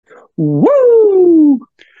Woo!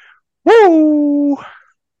 Woo!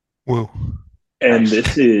 Woo. And Nice.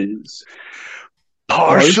 this is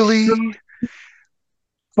Partially.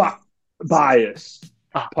 bi- bias.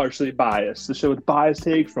 Ah. Partially biased. The show with bias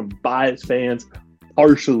takes from biased fans,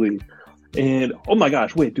 partially. And oh my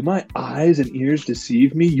gosh, wait, do my eyes and ears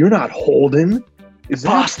deceive me? You're not Holden. Is that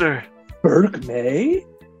Imposter. Burk May?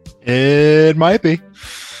 It might be.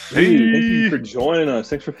 Dude, thank you for joining us.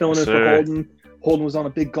 Thanks for filling in for Sir. Holden. Holden was on a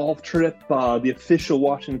big golf trip, the official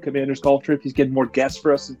Washington Commanders golf trip. He's getting more guests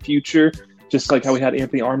for us in future, just like how we had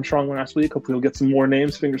Anthony Armstrong last week. Hopefully we'll get some more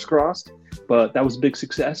names, fingers crossed. But that was a big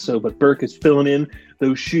success. But Burke is filling in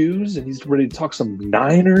those shoes, and he's ready to talk some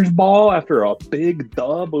Niners ball after a big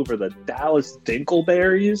dub over the Dallas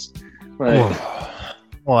Dinkleberries.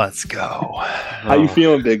 Let's go. How you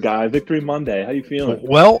feeling, big guy? Victory Monday. How you feeling?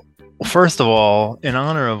 Well, first of all, in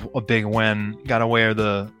honor of a big win, gotta wear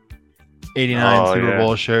the '89 Super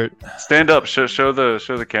Bowl shirt. Stand up, show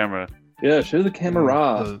the camera. Yeah, show the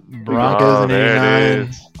camera. The Broncos in '89, it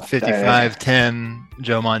 55-10.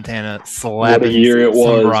 Joe Montana What a slapping year it some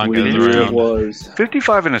was. Broncos What a year it around. was.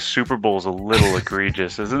 55 in a Super Bowl is a little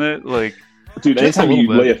egregious, isn't it? Like, Dude, Just a anytime you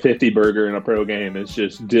little bit. lay a 50 burger in a pro game is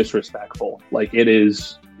just disrespectful. Like,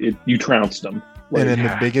 you trounced them. Like, And in the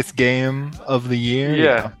Yeah. biggest game of the year,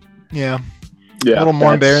 Yeah. yeah, yeah, a little more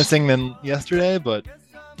that's- embarrassing than yesterday, but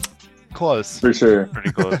close. For sure.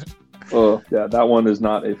 pretty close. Oh, yeah, that one is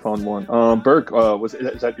not a fun one. Burke, is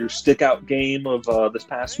that your stick out game of this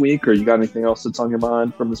past week, or you got anything else that's on your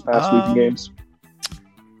mind from this past week in games?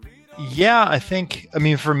 Yeah, I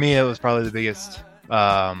mean, for me, it was probably the biggest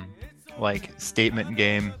statement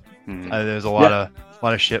game. There's a lot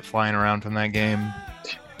of shit flying around from that game.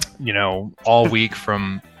 All week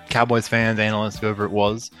from Cowboys fans, analysts, whoever it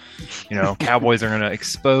was. Cowboys are going to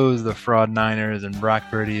expose the fraud Niners, and Brock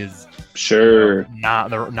Purdy is Sure.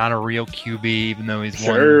 not a real QB, even though he's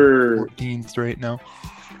Sure. won 14 straight now.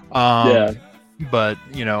 Yeah. But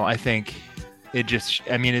I think it just.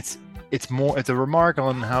 I mean, it's a remark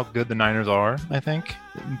on how good the Niners are. I think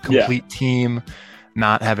complete team,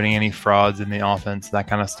 not having any frauds in the offense, that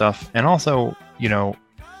kind of stuff, and also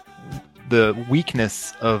the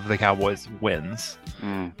weakness of the Cowboys wins.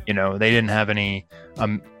 They didn't have any.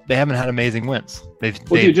 They haven't had amazing wins. They've Just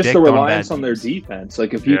dicked the on reliance bad on their teams. defense.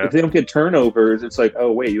 Like, if they don't get turnovers, it's like,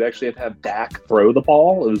 oh wait, you actually have to have Dak throw the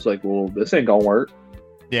ball. It was like, well, this ain't gonna work.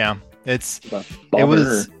 Yeah, But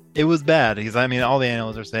it was bad because I mean all the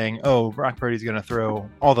analysts are saying, oh, Brock Purdy's going to throw.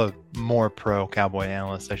 All the more pro Cowboy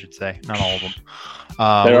analysts, I should say, not all of them.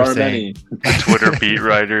 There were are saying, many. The Twitter beat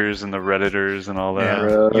writers and the Redditors and all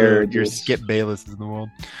that. Yeah, your Just- Skip Bayless in the world.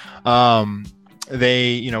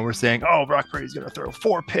 They were saying, oh, Brock Purdy's going to throw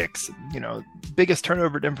 4 picks, biggest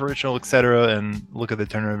turnover differential, etc. And look at the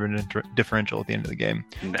turnover differential at the end of the game.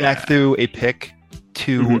 Nah. Dak threw a pick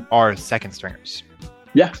to Mhm. our second stringers.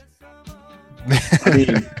 Yeah, I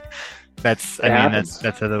mean, that's happens.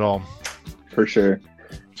 it at all. for sure.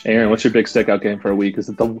 Aaron, what's your big stick out game for a week? Is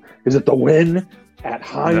it the win at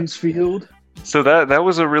Heinz Field? So that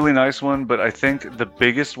was a really nice one, but I think the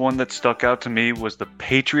biggest one that stuck out to me was the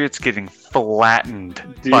Patriots getting flattened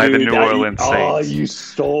by the New Orleans Saints. Oh, you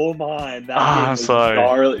stole mine. That game I'm was sorry.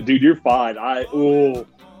 gnarly. Dude, you're fine.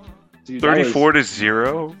 Dude,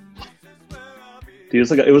 34-0. Dude,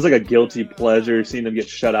 it was like a guilty pleasure seeing them get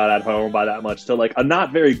shut out at home by that much to like a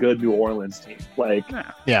not very good New Orleans team. Like,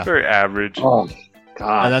 Yeah. Very average. oh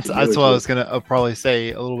god, And that's dude, that's it what I was just- gonna probably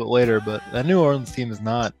say a little bit later, but that New Orleans team is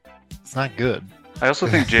not good. I also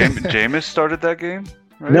think Jameis started that game.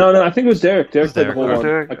 Right? No, I think it was Derek. Derek played the Derek. whole Oh, one.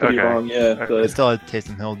 Derek? I could be Okay. wrong. Yeah, Okay. I but still had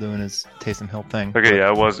Taysom Hill doing his Taysom Hill thing. Okay, yeah,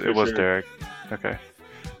 it was For sure. Derek. Okay,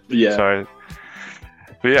 yeah. sorry.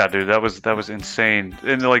 But yeah, dude, that was insane,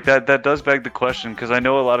 and like that does beg the question, because I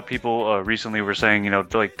know a lot of people recently were saying,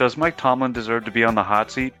 like, does Mike Tomlin deserve to be on the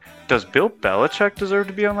hot seat? Does Bill Belichick deserve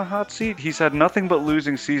to be on the hot seat? He's had nothing but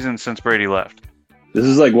losing seasons since Brady left. This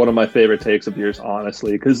is like one of my favorite takes of yours,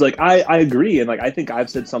 honestly, because like I agree, and like I think I've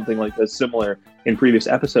said something like this similar in previous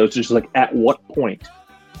episodes. Just like, at what point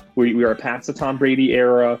we are past the Tom Brady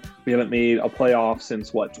era, we haven't made a playoff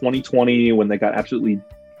since 2020 when they got absolutely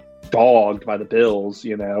dogged by the Bills.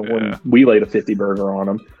 When we laid a 50 burger on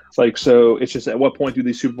them. Like, so it's just, at what point do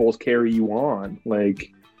these Super Bowls carry you on? Like,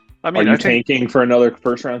 I mean, are you I think tanking for another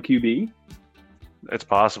first round QB? it's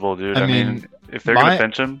possible, dude. I I mean, mean, if they're gonna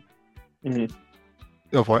bench him.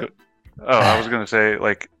 Go for it. Oh, I was gonna say,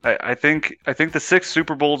 like, I think the 6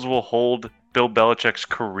 Super Bowls will hold Bill Belichick's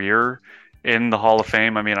career in the Hall of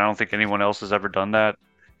Fame. I mean, I don't think anyone else has ever done that,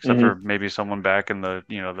 except for maybe someone back in the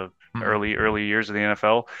the early years of the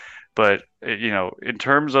NFL. But in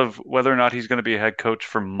terms of whether or not he's going to be a head coach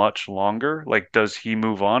for much longer, like does he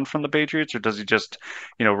move on from the Patriots or does he just,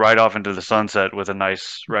 ride off into the sunset with a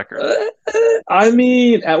nice record? I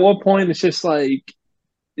mean, at what point it's just like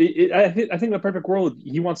I think in the perfect world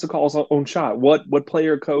he wants to call his own shot. What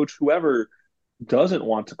player, coach, whoever doesn't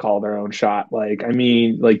want to call their own shot? Like, I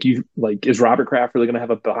mean, is Robert Kraft really going to have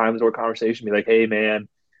a behind the door conversation? Be like, hey man,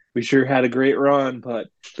 we sure had a great run, but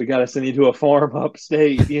we got to send you to a farm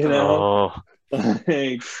upstate, you know? Oh,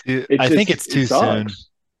 Like, I think it's too soon. sucks.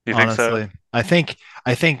 you think so? Honestly,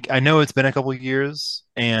 I know it's been a couple of years,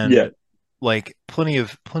 Yeah, and like plenty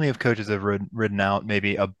of coaches have ridden out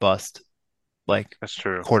maybe a bust like That's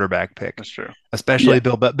true. quarterback pick, That's true. especially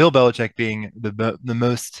yeah, Bill Belichick being the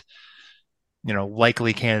most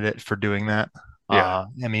likely candidate for doing that. Yeah.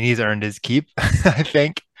 I mean, he's earned his keep, I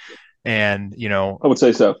think, and I would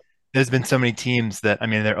say so. there's been so many teams that I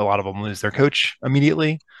mean, a lot of them lose their coach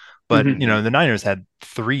immediately, but Mhm. the Niners had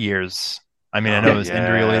 3 years. I mean, I know Oh, it was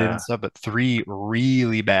injury related and yeah. stuff, but 3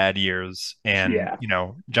 really bad years, and Yeah,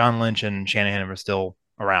 John Lynch and Shanahan were still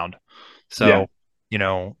around. yeah,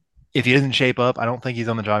 So, if he doesn't shape up, I don't think he's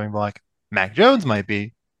on the chopping block. Mac Jones might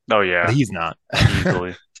be, Oh, but yeah. he's not.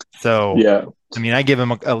 Easily. So, yeah. I mean, I give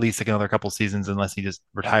him at least like another couple seasons unless he just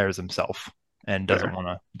retires himself and doesn't Fair. want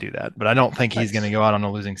to do that. But I don't think he's going to Nice. go out on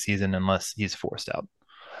a losing season unless he's forced out.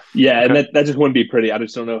 Yeah, and Okay. that just wouldn't be pretty. I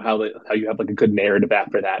just don't know how you have like a good narrative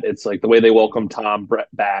after that. It's like the way they welcomed Tom Brett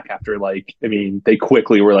back after I mean, they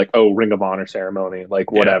quickly were like, oh, Ring of Honor ceremony, like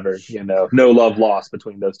Yeah. whatever, no love lost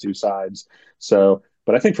between those two sides. So,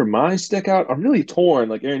 but I think for my stick out, I'm really torn.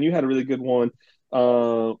 Like Aaron, you had a really good one.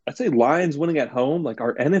 I'd say Lions winning at home, like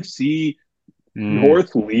our NFC Mm.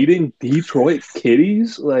 North leading Detroit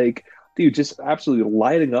Kitties, like dude, just absolutely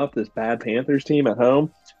lighting up this bad Panthers team at home.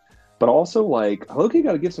 But also, like, I look, you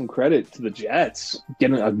got to give some credit to the Jets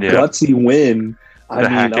getting a Yeah. gutsy win. I The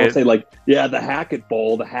mean, I would Hackett. say, like, yeah, the Hackett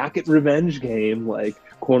Bowl, the Hackett revenge game, like,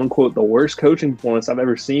 quote unquote, the worst coaching performance I've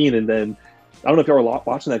ever seen. And then I don't know if y'all were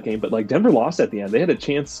watching that game, but like Denver lost at the end. They had a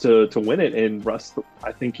chance to win it, and Russ,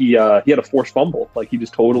 I think he had a forced fumble. Like, he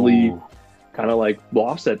just totally Ooh. kind of like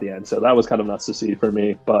lost at the end. So that was kind of nuts to see for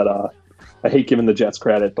me. But I hate giving the Jets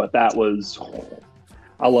credit, but that was.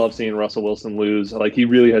 I love seeing Russell Wilson lose. Like he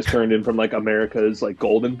really has turned in from like America's like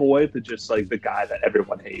golden boy to just like the guy that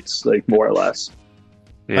everyone hates, like more or less.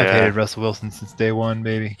 I've Yeah. hated Russell Wilson since day one,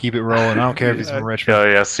 baby. Keep it rolling. I don't care if he's from Richmond. Oh,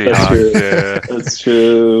 yeah. That's Seahawks. true. Yeah. That's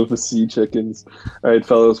true. The sea chickens. All right,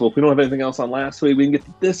 fellas. Well, if we don't have anything else on last week, we can get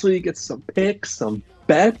to this week, get some picks, some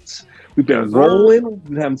bets. We've been Yes, sir. rolling. We've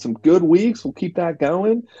been having some good weeks. We'll keep that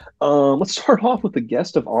going. Let's start off with the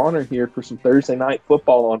guest of honor here for some Thursday night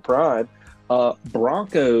football on Prime.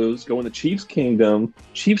 Broncos go in the Chiefs' kingdom.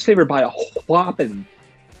 Chiefs favored by a whopping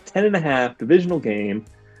 10.5 divisional game.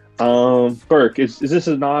 Burke, is this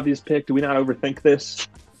an obvious pick? Do we not overthink this?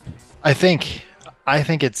 I think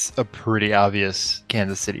it's a pretty obvious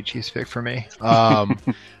Kansas City Chiefs pick for me.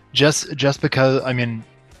 Just because I mean,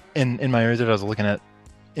 in my research, I was looking at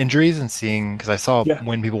injuries and seeing because I saw Yeah.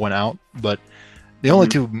 when people went out, but the only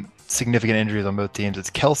two significant injuries on both teams it's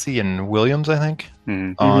Kelsey and Williams, I think,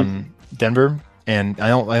 Mhm. on Denver, and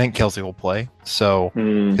I think Kelsey will play. So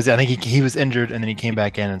because I think he was injured and then he came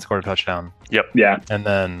back in and scored a touchdown, Yeah, and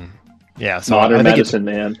then so modern I think medicine,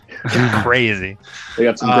 man. it's crazy. They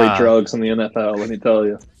got some great drugs in the NFL. Let me tell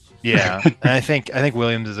you. Yeah, and I think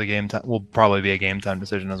Williams is will probably be a game time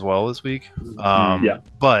decision as well this week. Yeah.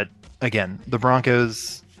 But again, the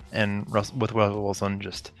Broncos and with Russell Wilson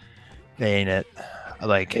just they ain't it.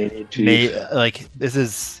 Like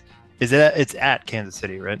it's at Kansas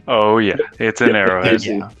City, right? Oh, yeah. It's an Yeah. Arrowhead.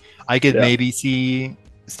 Easy. Yeah, I could Yeah. maybe see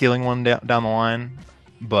stealing one down the line,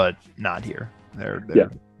 but not here. They're Yeah.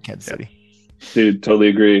 Kansas City. Dude, totally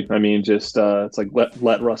agree. I mean, just it's like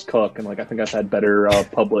let Russ cook, and like I think I've had better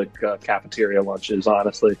public cafeteria lunches,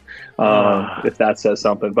 honestly. If that says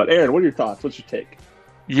something. But Aaron, what are your thoughts? What's your take?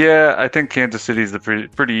 Yeah, I think Kansas City is the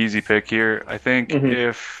pretty easy pick here. I think Mhm.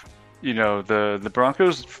 if the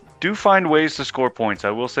Broncos do find ways to score points,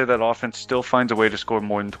 I will say that offense still finds a way to score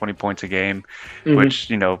more than 20 points a game, Mhm.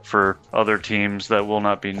 which for other teams that will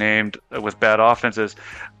not be named with bad offenses,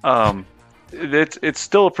 it's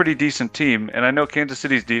still a pretty decent team. And I know Kansas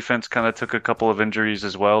City's defense kind of took a couple of injuries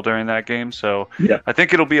as well during that game, so Yeah. I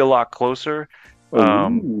think it'll be a lot closer.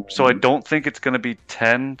 Ooh. So I don't think it's going to be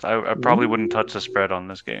 10. I probably wouldn't touch the spread on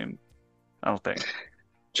this game. I don't think.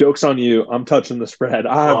 Joke's on you. I'm touching the spread.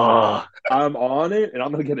 Oh, I'm on it, and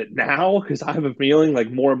I'm gonna get it now because I have a feeling like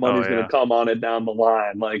more money's yeah. gonna come on it down the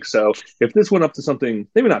line. Like so, if this went up to something,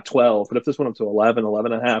 maybe not 12, but if this went up to 11,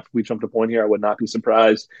 11 and a half, we jumped a point here, I would not be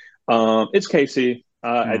surprised. It's KC.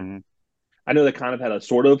 I know they kind of had a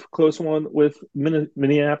sort of close one with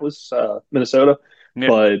Minneapolis, Minnesota, Yeah.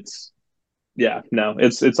 but yeah, no,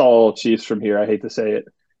 it's all Chiefs from here. I hate to say it,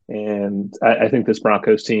 and I think this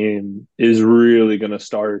Broncos team is really going to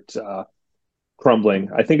start crumbling.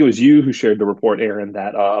 I think it was you who shared the report, Aaron,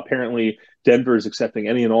 that apparently Denver is accepting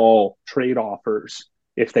any and all trade offers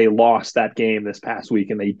if they lost that game this past week,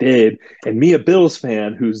 and they did. And me, a Bills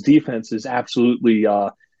fan whose defense is absolutely,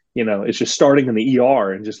 it's just starting in the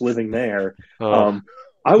ER and just living there. Oh,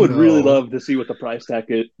 I would really No. love to see what the price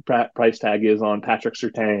tag is on Patrick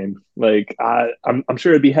Surtain. Like, I'm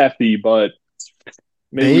sure it'd be hefty, but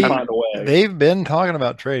maybe we They find a way. they've been talking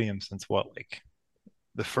about trading him since what, like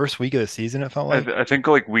the first week of the season, it felt like. I think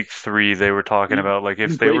like week 3 they were talking about like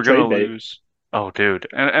if they Great were gonna trade bait. lose. Oh, dude,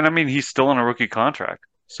 and I mean he's still on a rookie contract,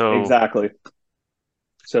 so Exactly.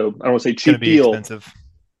 So I don't want to say It's gonna cheap be deal. expensive.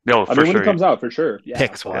 no, I for mean, when sure. it comes out, for sure. Yeah.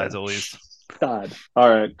 Picks wise, at least. God. All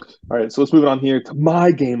right. So let's move it on here to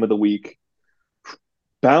my game of the week.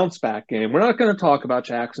 Bounce back game. We're not going to talk about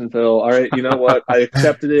Jacksonville. All right. You know what? I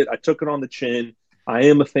accepted it. I took it on the chin. I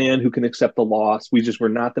am a fan who can accept the loss. We just were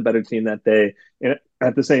not the better team that day. And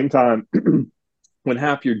at the same time, when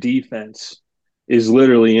half your defense is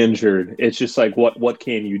literally injured, it's just like, what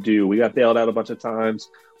can you do? We got bailed out a bunch of times.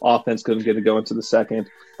 Offense couldn't get to go into the second.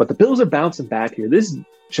 But the Bills are bouncing back here. This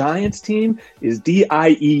Giants team is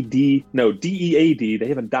DEAD. They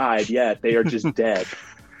haven't died yet. They are just dead.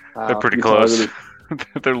 They're pretty you can tell close.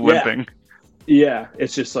 They're limping. Yeah,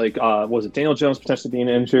 it's just like, was it Daniel Jones potentially being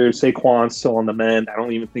injured? Saquon's still on the mend. I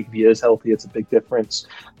don't even think if he is healthy, it's a big difference.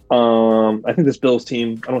 I think this Bills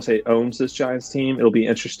team, I don't want to say owns this Giants team. It'll be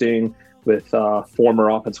interesting with former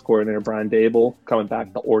offensive coordinator Brian Dable coming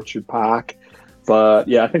back to Orchard Park. But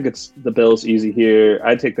yeah, I think it's the Bills easy here.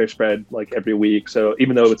 I'd take their spread like every week. So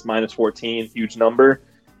even though it's minus 14, huge number,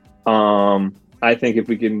 I think if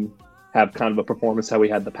we can have kind of a performance how we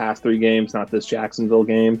had the past 3 games, not this Jacksonville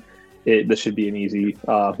game, this should be an easy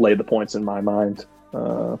lay the points in my mind.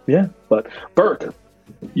 But Burke,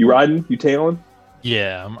 you riding? You tailing?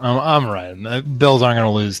 Yeah, I'm right. The Bills aren't going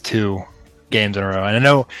to lose 2 games in a row. And I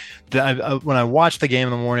know that when I watched the game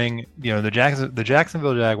in the morning, the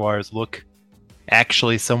Jacksonville Jaguars look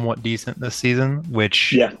actually somewhat decent this season.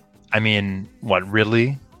 Which, Yeah. I mean, what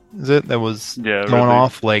really is it that was going Ridley.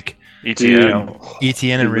 off? Like ETN.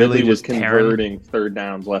 ETN and really was just tearing. converting third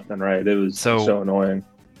downs left and right. It was so annoying.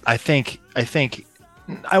 I think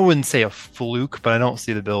I wouldn't say a fluke, but I don't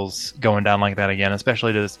see the Bills going down like that again,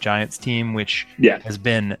 especially to this Giants team, which has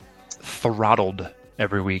been throttled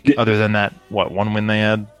every week. Other than that, one win they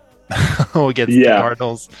had against the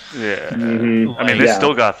Cardinals. Yeah. Mm-hmm. I mean, they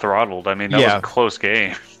still got throttled. I mean, that was a close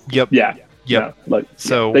game. Yep. Yeah. Yep.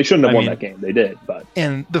 So they shouldn't have won that game. They did, but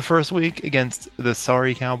and the first week against the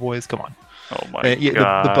sorry Cowboys, come on. Oh my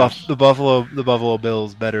god. The Buffalo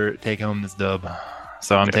Bills better take home this dub.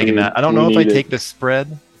 So I'm taking that. I don't know if I take the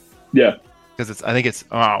spread. Yeah. Because I think it's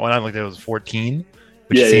when I looked at it was 14,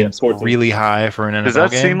 which seems 14. really high for an NFL game. Does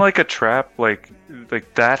that seem like a trap? Like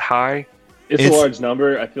that high? It's a large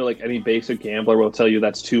number. I feel like any basic gambler will tell you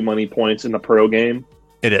that's too many points in the pro game.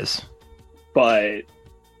 It is. But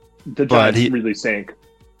the Giants really sink.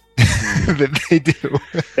 They do.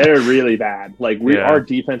 They're really bad. Like our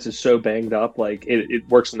defense is so banged up. Like it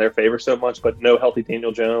works in their favor so much, but no healthy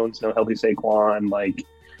Daniel Jones, no healthy Saquon. Like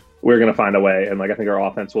we're gonna find a way, and like I think our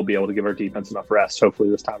offense will be able to give our defense enough rest.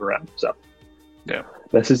 Hopefully this time around. So yeah,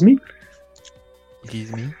 this is me. It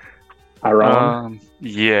is me. I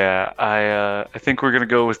think we're gonna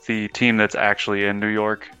go with the team that's actually in New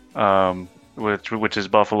York, which is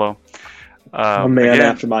Buffalo. A man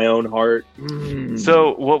after my own heart.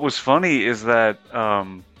 So what was funny is that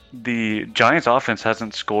the Giants offense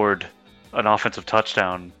hasn't scored an offensive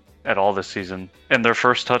touchdown at all this season, and their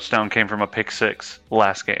first touchdown came from a pick six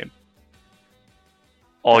last game.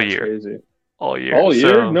 All year. Crazy. All year. All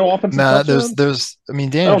year? So, no offensive touchdown? There's I mean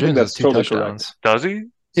Daniel Jones has 2 touchdowns. Correct. Does he?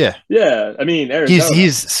 Yeah. Yeah. I mean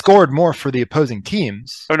he's scored more for the opposing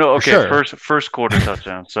teams. Oh no, okay, sure. first quarter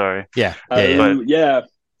touchdown, sorry. Yeah.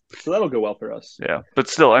 So that'll go well for us. Yeah. But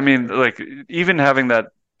still, I mean, like even having that,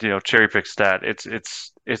 cherry pick stat,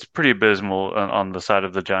 it's pretty abysmal on the side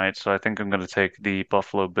of the Giants. So I think I'm going to take the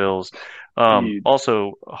Buffalo Bills.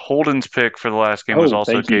 Also, Holden's pick for the last game was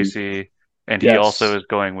also KC, and he also is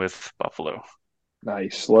going with Buffalo.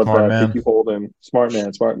 Nice, love that. Thank you, Holden. Smart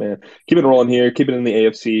man. Keep it rolling here. Keep it in the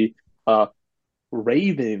AFC.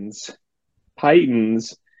 Ravens,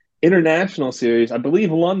 Titans, international series. I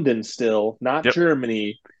believe London still, not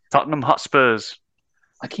Germany. Tottenham Hotspurs.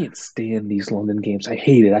 I can't stand these London games. I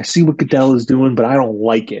hate it. I see what Goodell is doing, but I don't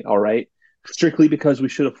like it, all right? Strictly because we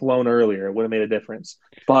should have flown earlier. It would have made a difference.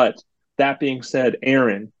 But That being said,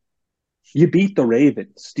 Aaron, you beat the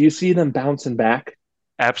Ravens. Do you see them bouncing back?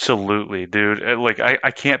 Absolutely, dude. Like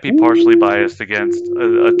I can't be partially biased against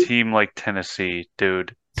a team like Tennessee,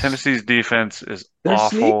 dude. Tennessee's defense is They're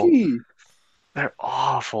awful. sneaky. They're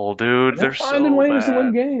awful, dude. They're They're finding so ways to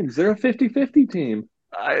win bad. games. They're a 50-50 team.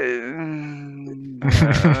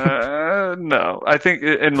 No, I think,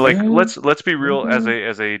 and like let's be real. As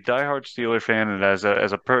a diehard Steeler fan, and as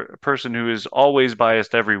a person who is always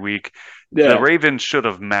biased every week, the Yeah. Ravens should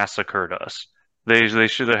have massacred us. They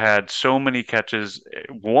should have had so many catches.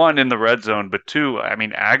 One in the red zone, but two, I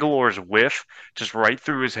mean, Aguilar's whiff just right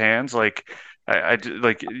through his hands. Like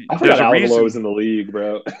like I there's forgot a Aguilar was reason. in the league,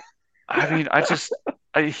 bro. I mean,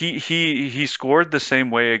 he scored the same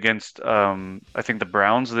way against I think the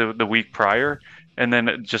Browns the week prior, and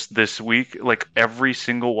then just this week, like every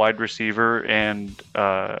single wide receiver and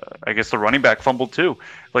I guess the running back fumbled too.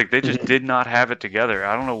 Like they just did not have it together.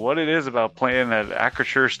 I don't know what it is about playing at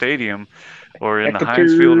Acrisure Stadium or in the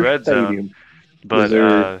Heinz Field Decatur red zone, Stadium. but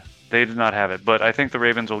Missouri. they did not have it. But I think the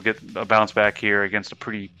Ravens will get a bounce back here against a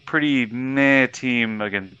pretty meh team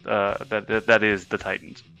again that is the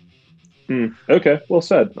Titans. Okay, well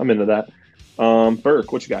said. I'm into that.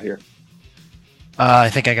 Burke, what you got here? I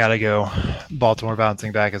think I gotta go Baltimore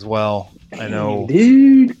bouncing back as well. I know,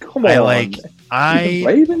 dude. Come on. I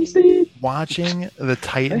Ravens, dude. watching the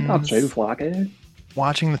They got Joe Titans. Flacco.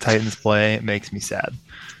 Watching the Titans play makes me sad.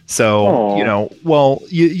 So Aw. well,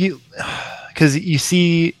 you because you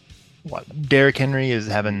see what Derrick Henry is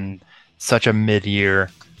having such a mid-year,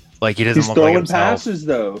 like he doesn't He's look like throwing himself. passes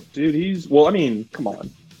though, dude. Well, I mean, come on.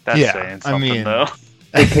 That's Yeah, saying I something mean- though.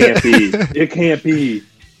 It can't be. It can't be.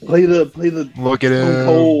 Play the Look at Stone him,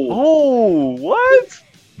 Cold. Oh, what?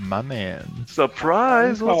 my man.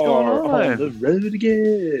 Surprise! What's going on on? the road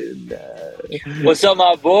again? What's up,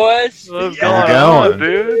 my boys? What's Yeah. going on,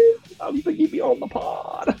 dude? I'm thinking be on the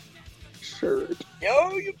pod. Sure.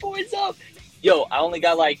 Yo, you boys up? Yo, I only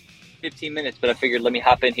got like 15 minutes, but I figured let me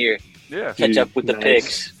hop in here, Yeah. catch up with the Nice.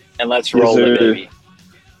 picks, and let's Yes, roll it, sir. baby.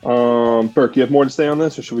 Burke, you have more to say on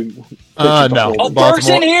this, or should we? No. Oh, Baltimore- Burke's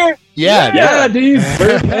in here? Yeah, Yeah, dude.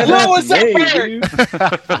 Burke, man, Yo, that's what's up, May,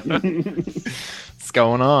 Burke? dude. what's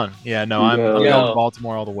going on? Yeah, no, I'm Yo. going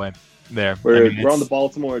Baltimore all the way. There, We're I mean, on the it's-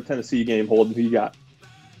 Baltimore Tennessee game. Holden, who you got?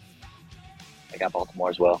 I got Baltimore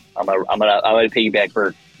as well. I'm gonna piggyback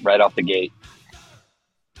Burke right off the gate.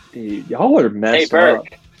 Dude, y'all are Hey, messed up.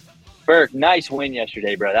 Burke, nice win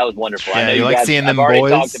yesterday, bro. That was wonderful. I Yeah, know you like guys, seeing them I've already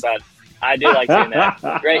boys? talked about. I do like seeing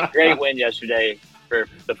that. Great win yesterday for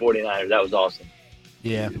the 49ers. That was awesome.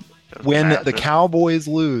 yeah. That was When the massive. Cowboys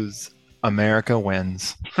lose, America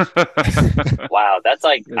wins. Wow, that's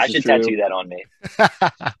like This I is should true. tattoo that on me.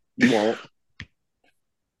 You won't.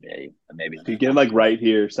 Yeah, maybe. If you get like right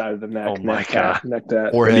here, side of the neck, Oh my neck tap, neck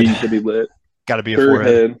tap, Forehead. to be lit. Got to be a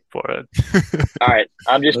forehead. Forehead. For it. All right,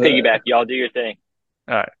 I'm just piggyback. Y'all do your thing.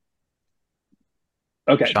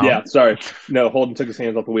 Okay, Sean? yeah, sorry. No, Holden took his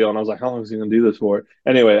hands off the wheel, and I was like, how long is he going to do this for?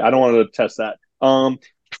 Anyway, I don't want to test that.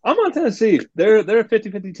 I'm on Tennessee. They're a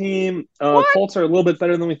 50-50 team. Colts are a little bit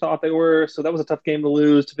better than we thought they were, so that was a tough game to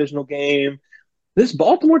lose, divisional game. This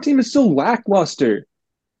Baltimore team is still lackluster.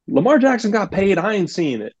 Lamar Jackson got paid. I ain't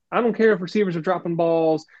seeing it. I don't care if receivers are dropping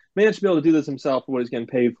balls. Man should be able to do this himself for what he's getting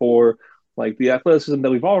paid for. Like the athleticism that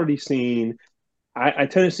we've already seen.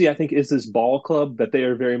 Tennessee, I think, is this ball club that they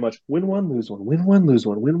are very much win one, lose one, win one, lose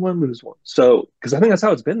one, win one, lose one. So, because I think that's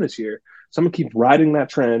how it's been this year. So I'm going to keep riding that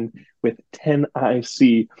trend with 10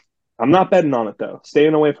 IC. I'm not betting on it, though.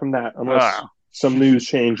 Staying away from that unless Wow. some news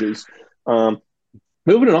changes.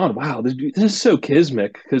 Moving it on. Wow, this is so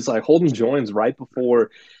kismic because like Holden joins right before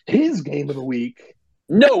his game of the week.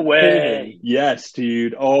 No way. Yes,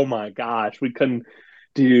 dude. Oh my gosh, we couldn't.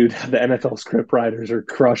 Dude, the NFL script writers are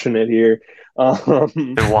crushing it here.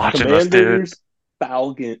 They're watching us, dude.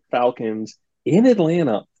 Falcons in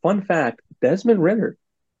Atlanta. Fun fact: Desmond Ritter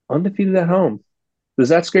undefeated at home. Does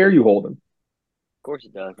that scare you, Holden? Of course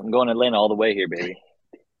it does. I'm going Atlanta all the way here, baby.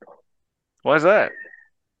 Why is that?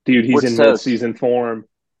 Dude, he's We're in toast. mid-season form.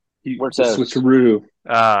 We're toast. Switcheroo.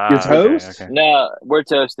 You're You're toast? Okay. No, we're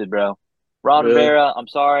toasted, bro. Ron Really? Rivera, I'm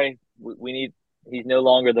sorry. We need. He's no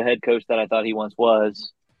longer the head coach that I thought he once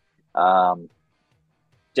was.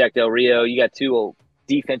 Jack Del Rio, you got two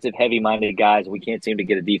defensive heavy-minded guys. We can't seem to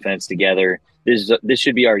get a defense together. This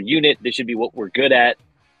should be our unit. This should be what we're good at.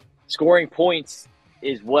 Scoring points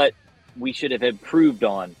is what we should have improved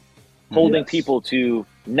on. Holding Yes. people to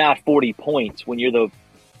not 40 points when you're the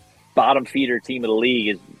bottom feeder team of the league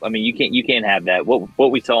is. I mean, you can't have that.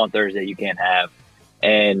 What we saw on Thursday, you can't have.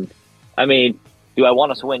 And I mean, do I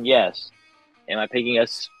want us to win? Yes. Am I picking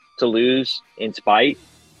us to lose in spite?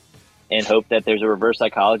 and hope that there's a reverse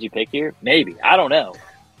psychology pick here? Maybe. I don't know.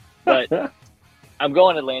 But I'm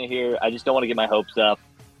going Atlanta here. I just don't want to get my hopes up.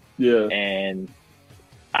 Yeah. And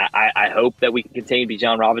I hope that we can continue to be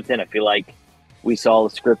John Robinson. I feel like we saw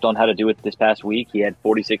the script on how to do it this past week. He had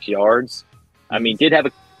 46 yards. I mean, did have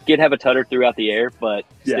a tutter throughout the air, but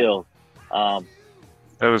still. It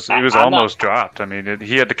was almost dropped. I mean,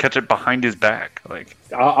 he had to catch it behind his back. Like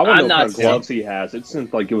I want to know what kind of gloves he has. It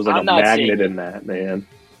seems like it was like a magnet in that, man.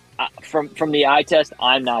 From the eye test,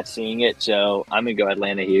 I'm not seeing it, so I'm gonna go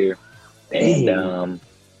Atlanta here. And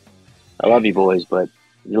I love you boys, but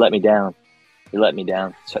you let me down.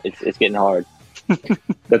 So it's getting hard.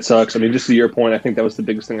 That sucks. I mean, just to your point, I think that was the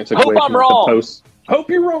biggest thing I took Hope away I'm from wrong. the post. Hope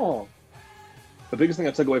you're wrong. The biggest thing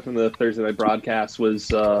I took away from the Thursday night broadcast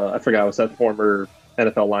was I forgot, it was that former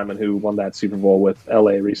NFL lineman who won that Super Bowl with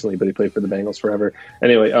LA recently, but he played for the Bengals forever.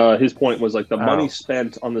 Anyway, his point was like the money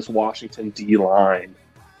spent on this Washington D line.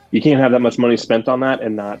 You can't have that much money spent on that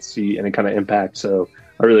and not see any kind of impact. So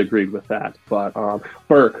I really agreed with that. But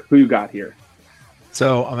Burk, who you got here?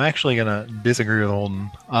 So I'm actually gonna disagree with Holden.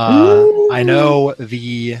 I know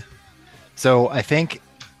so I think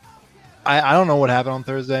I don't know what happened on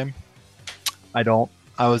Thursday. I don't.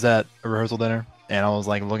 I was at a rehearsal dinner and I was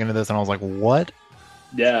like looking at this and I was like, what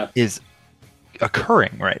is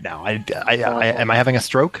occurring right now? Am I having a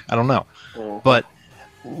stroke? I don't know. But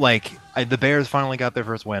like the Bears finally got their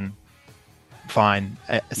first win. Fine,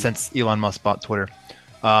 since Elon Musk bought Twitter.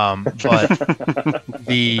 But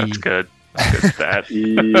that's good. That.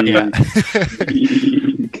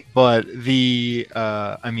 But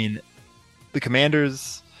I mean, the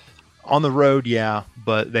Commanders on the road,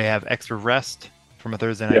 but they have extra rest from a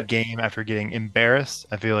Thursday night game after getting embarrassed.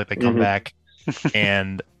 I feel like they come back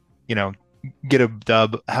and get a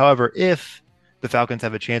dub. However, if the Falcons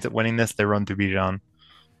have a chance at winning this, they run through Bijan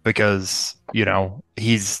because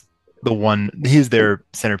he's their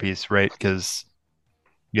centerpiece, right? Because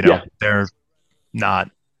they're not.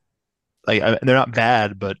 They're not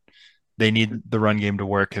bad, but they need the run game to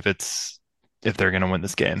work if they're going to win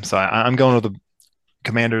this game. So I'm going with the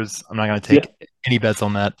Commanders. I'm not going to take any bets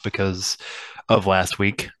on that because of last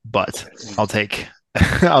week, but I'll take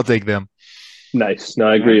them. Nice. No,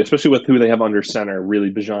 I agree, especially with who they have under center. Really,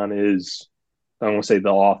 Bijan is, I don't want to say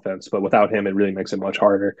the offense, but without him, it really makes it much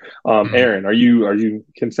harder. Aaron, are you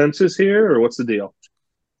consensus here, or what's the deal?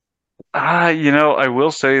 I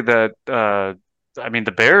will say that. I mean,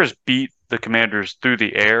 the Bears beat the Commanders through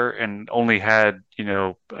the air and only had,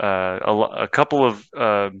 a couple of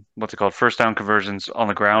first down conversions on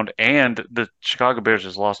the ground, and the Chicago Bears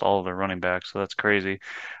just lost all of their running backs, so that's crazy.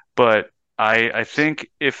 But I think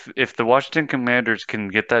if the Washington Commanders can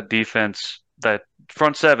get that defense, that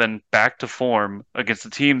front seven back to form against a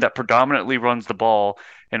team that predominantly runs the ball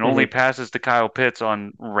and only passes to Kyle Pitts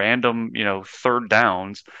on random, third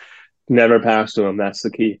downs. Never pass to him. That's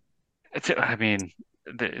the key. I mean,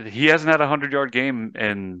 he hasn't had a 100-yard game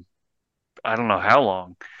in I don't know how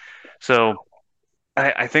long. So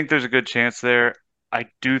I think there's a good chance there. I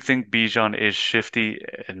do think Bijan is shifty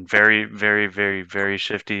and very, very, very, very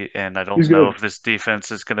shifty, and I don't know if this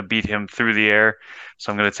defense is going to beat him through the air.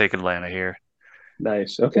 So I'm going to take Atlanta here.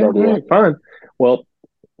 Nice. Okay, all right, fine. Well,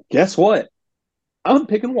 guess what? I'm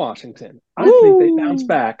picking Washington. I think they bounce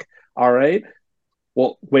back. All right.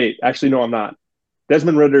 Well, wait. Actually, no, I'm not.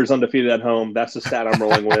 Desmond Ridder is undefeated at home. That's the stat I'm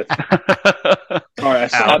rolling with. All right,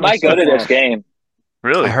 I might go to this game.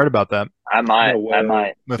 Really? I heard about that. I might. I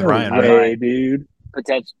might. With Ryan. Way, dude.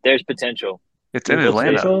 There's potential. It's in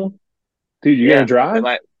Atlanta. Potential? Dude, you gonna drive?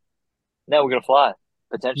 No, we're gonna fly.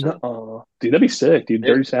 Potentially. Dude, that'd be sick, dude.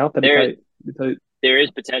 Dirty South. That'd be tight. There is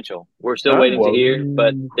potential. We're still waiting to hear,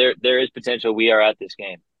 but there is potential. We are at this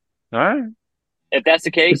game. All right. If that's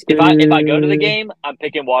the case, if I go to the game, I'm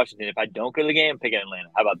picking Washington. If I don't go to the game, I'm picking Atlanta.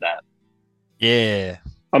 How about that? Yeah.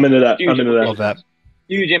 I'm into that. Love that.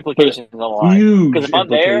 Huge implications on the line. Because if I'm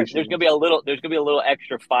there, there's gonna be a little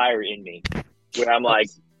extra fire in me where I'm like,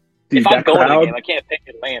 dude, if I'm going to the game, I can't pick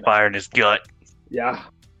Atlanta. Fire in his gut. Yeah.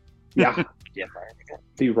 Yeah, fire in the gut.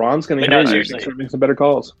 Dude, Ron's gonna hear you. Start making some better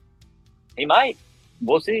calls. He might.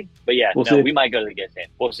 We'll see. But yeah, we might go to the game.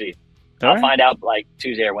 We'll see. I'll find out like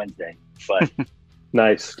Tuesday or Wednesday. But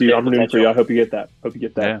nice, dude. I'm rooting for you. I hope you get that.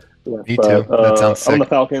 Yeah. Me too. That sounds sick. I'm on the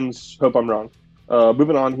Falcons. Hope I'm wrong.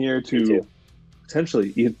 Moving on here to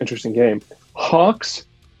potentially interesting game. Hawks,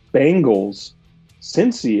 Bengals,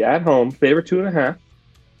 Cincy at home, favorite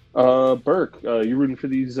 2.5. Burke, you rooting for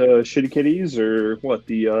these shitty kitties or what?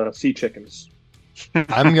 The sea chickens?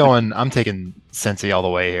 I'm taking Cincy all the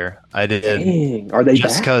way here. I did. Dang. Are they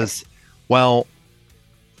just back? Because, well,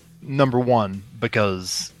 number one,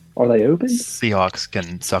 because Are they open? Seahawks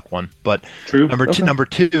can suck one, but True. number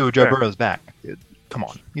two, Joe Fair. Burrow's back. Dude, come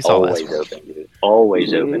on, you saw Always last open, dude.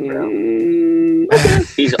 Always open, bro. Okay.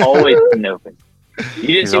 He's always been open. You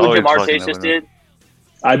didn't see what always Jamar fucking Chase just open. did?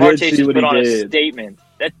 I Jamar did Chase see just what put he on a did. statement.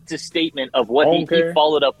 That's a statement of what he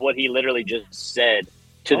followed up what he literally just said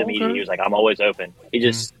to the media. He was like, I'm always open. He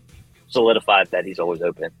just solidified that he's always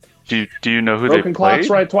open. Do you know who Broken they clock's played?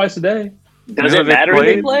 right twice a day. Does know it who they matter who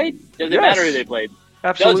they played? played? Does it Yes. matter who they played?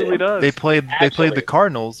 Absolutely does. They played Actually. the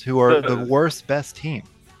Cardinals, who are the worst best team.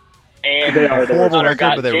 And They are the Horrible Connor record,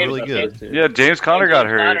 got but they're James- really good. Yeah, James Conner got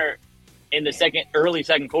hurt. Conner in the early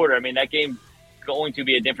second quarter. I mean, that game's going to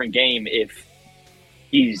be a different game if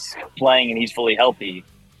he's playing and he's fully healthy.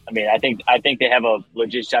 I mean, I think they have a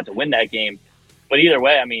legit shot to win that game. But either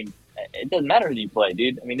way, I mean, it doesn't matter who you play,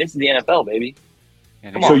 dude. I mean, this is the NFL, baby.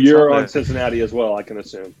 And Come he So got you're Sunday. on Cincinnati as well, I can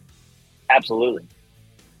assume. Absolutely.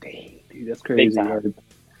 Dang, dude, that's crazy. time.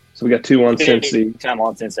 So we got 2 on Big Cincy. time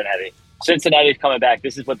on Cincinnati. Cincinnati's coming back.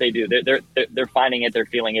 This is what they do. They're finding it. They're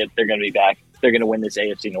feeling it. They're going to be back. They're going to win this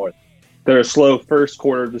AFC North. They're a slow first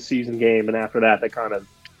quarter of the season game, and after that, they kind of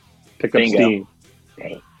picked up Bingo.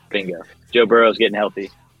 steam. Bingo. Joe Burrow's getting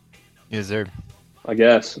healthy. Is there? I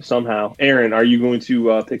guess somehow. Aaron, are you going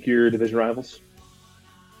to pick your division rivals?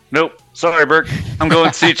 Nope. Sorry, Burke. I'm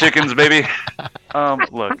going Sea Chickens, baby.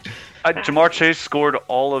 Look, Jamar Chase scored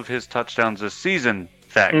all of his touchdowns this season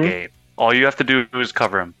that game. All you have to do is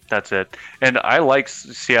cover him. That's it. And I like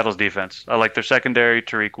Seattle's defense. I like their secondary.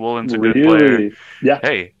 Tariq Woolen's a good player. Yeah.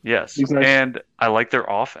 Hey, yes. He's nice. And I like their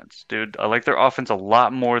offense, dude. I like their offense a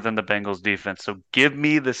lot more than the Bengals defense. So give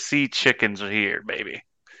me the Sea Chickens here, baby.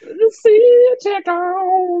 The Sea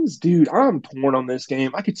Chickens! Dude, I'm torn on this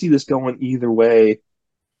game. I could see this going either way,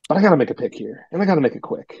 but I got to make a pick here, and I got to make it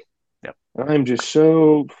quick. Yep. I'm just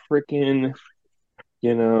so freaking,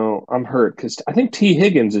 I'm hurt because I think T.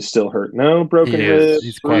 Higgins is still hurt. No, broken He is. ribs.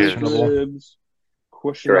 He's broken questionable. ribs,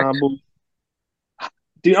 questionable.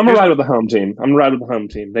 Dude, I'm going to ride with the home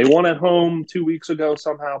team. They won at home 2 weeks ago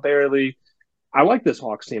somehow, barely. I like this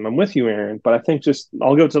Hawks team. I'm with you, Aaron, but I think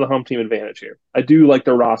I'll go to the home team advantage here. I do like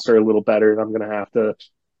the roster a little better, and I'm going to have to,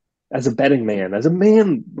 as a betting man,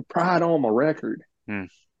 with pride on my record, I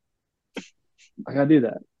got to do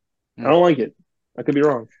that. I don't like it. I could be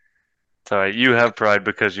wrong. It's all right. You have pride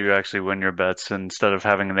because you actually win your bets instead of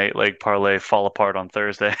having an 8-leg parlay fall apart on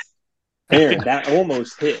Thursday. Aaron, that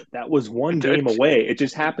almost hit. That was one game away. It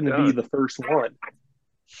just happened to be the first one.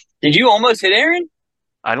 Did you almost hit Aaron?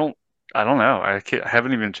 I don't know. I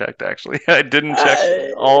haven't even checked, actually. I didn't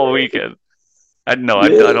check all weekend. I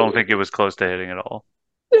don't think it was close to hitting at all.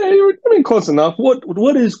 Yeah, close enough.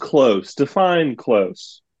 What is close? Define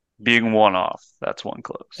close. Being one off. That's one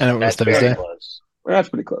close. And it was That's Thursday. very close. That's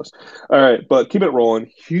pretty close. All right, but keep it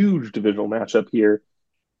rolling. Huge divisional matchup here.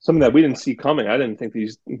 Something that we didn't see coming. I didn't think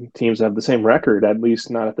these teams have the same record, at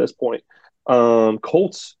least not at this point.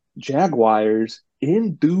 Colts, Jaguars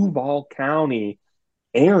in Duval County.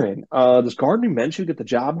 Aaron, does Gardner Minshew get the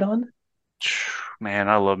job done? Man,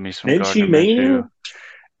 I love me some Minshew Gardner mania? Minshew.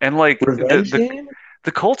 And like Revenge game?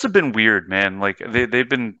 the Colts have been weird, man. Like they've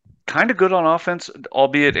been kind of good on offense,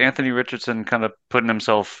 albeit Anthony Richardson kind of putting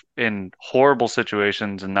himself in horrible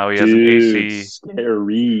situations, and now he has an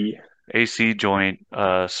AC joint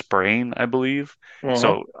sprain, I believe. Uh-huh.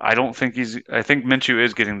 So I think Minshew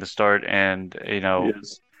is getting the start, and I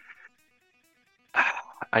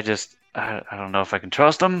don't know if I can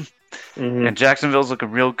trust him. Mm-hmm. And Jacksonville's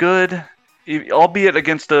looking real good, albeit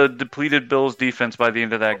against the depleted Bills defense by the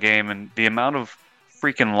end of that game, and the amount of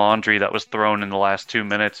freaking laundry that was thrown in the last 2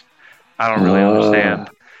 minutes, I don't really understand.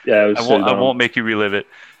 Yeah, it was I won't make you relive it,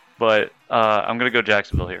 but I'm gonna go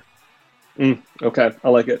Jacksonville here. Okay, I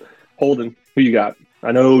like it. Holden, who you got?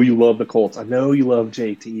 I know you love the Colts. I know you love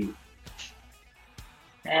JT.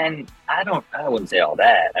 And I wouldn't say all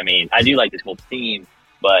that. I mean, I do like this Colts team,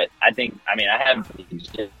 but I have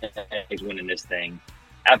the Jags winning this thing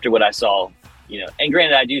after what I saw, and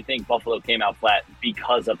granted, I do think Buffalo came out flat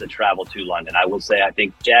because of the travel to London. I will say, I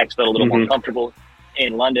think Jags felt a little more comfortable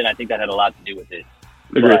in London. I think that had a lot to do with it.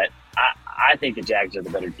 Agreed. But I think the Jags are the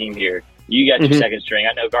better team here. You got your second string.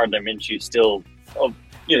 I know Gardner Minshew's still, a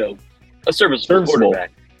serviceable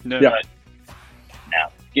quarterback. No. Yeah. But now,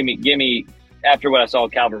 give me. After what I saw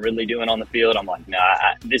Calvin Ridley doing on the field, I'm like,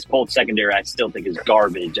 this Colts secondary I still think is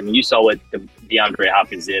garbage. I mean, you saw what DeAndre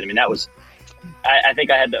Hopkins did. I mean, that was – I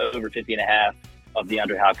think I had the over 50.5 of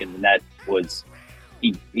DeAndre Hopkins, and that was –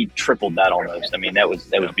 he tripled that almost. I mean, that was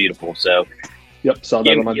beautiful. So, yep, saw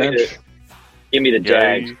that on my bench. Give me the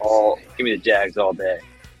Jags all day.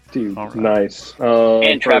 Dude, right. nice.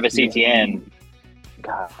 And Travis Etienne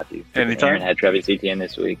God, dude. Anytime? Aaron had Travis Etienne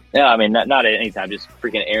this week. No, I mean, not at any time. Just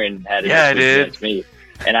freaking Aaron had it Yeah, this week I did. against me.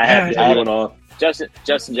 And I Yeah, had, Yeah, you went off.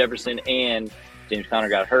 Justin Jefferson and James Conner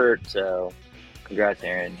got hurt, so congrats,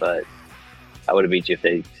 Aaron. But I would have beat you if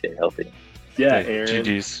they stayed healthy. Yeah, Aaron.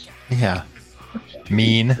 GG's. Yeah.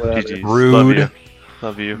 Mean. Whatever. GG's. Rude.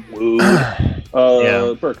 Love you. Woo.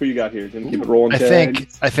 Yeah. Burke, who you got here? Gonna keep it rolling. I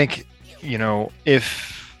Jags? think, you know,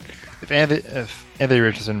 if Anthony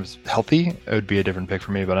Richardson was healthy, it would be a different pick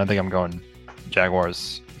for me. But I think I'm going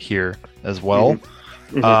Jaguars here as well.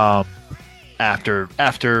 Mhm. After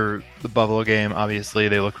the Buffalo game, obviously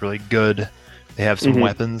they look really good. They have some Mhm.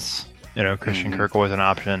 weapons. You know, Christian Mhm. Kirk was an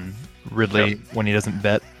option. Ridley when he doesn't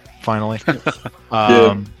bet, finally.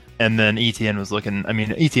 Yeah. And then Etienne was looking. I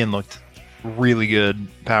mean, Etienne looked really good,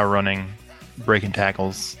 power running, breaking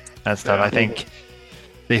tackles, that stuff. Yeah. I think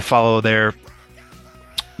they follow their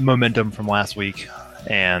momentum from last week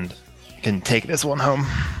and can take this one home.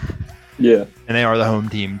 Yeah. And they are the home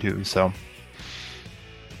team too, so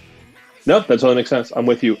Nope, that totally makes sense. I'm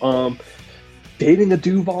with you. Dating a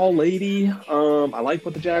Duval lady. I like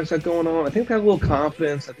what the Jags got going on. I think they got a little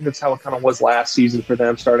confidence. I think that's how it kind of was last season for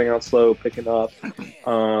them, starting out slow, picking up.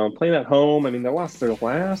 Playing at home. I mean, they lost their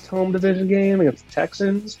last home division game against the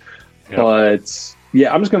Texans. Yep. But,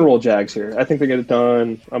 yeah, I'm just going to roll Jags here. I think they get it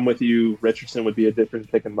done. I'm with you. Richardson would be a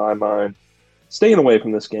different pick in my mind. Staying away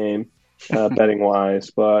from this game, betting-wise.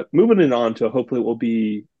 But moving it on to hopefully it will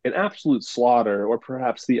be an absolute slaughter or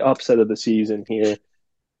perhaps the upset of the season here.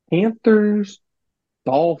 Panthers,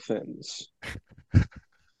 Dolphins.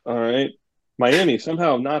 All right. Miami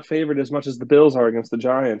somehow not favored as much as the Bills are against the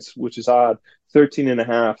Giants, which is odd.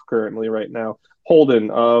 13.5 currently right now. Holden,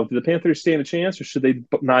 do the Panthers stand a chance or should they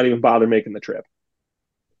not even bother making the trip?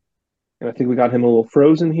 And I think we got him a little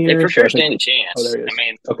frozen here. They for so sure I think- stand a chance. Oh, there he is. I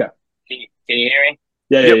mean, Okay. can you hear me?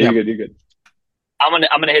 Yeah, Yep. you're good. You're good. I'm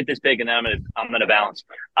gonna hit this pick and then I'm gonna bounce.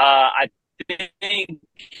 I think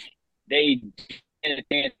they stand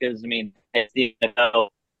a chance because I mean,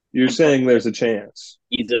 You're saying there's a chance.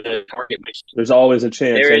 he's a target, which There's always a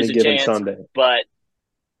chance There any is a given chance. Sunday. but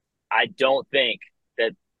I don't think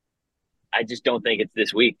that. I just don't think it's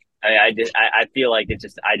this week. I feel like it's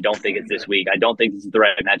just. I don't think it's this week. I don't think this is the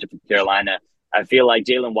right matchup for Carolina. I feel like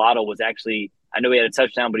Jalen Waddle was actually. I know he had a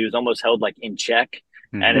touchdown, but he was almost held like in check.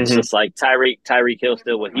 And it's Mhm. just like Tyreek Hill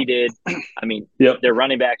still what he did. I mean, Yep. their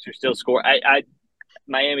running backs are still scoring.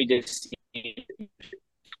 Miami just.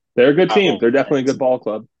 They're a good team. They're definitely a good ball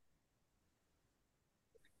club.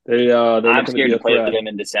 They're I'm looking scared be to a play threat. them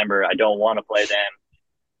in December. I don't want to play them.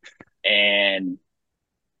 And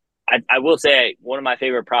I will say one of my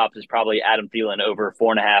favorite props is probably Adam Thielen over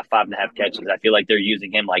 4.5, 5.5 catches. I feel like they're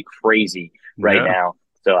using him like crazy right Yeah. now.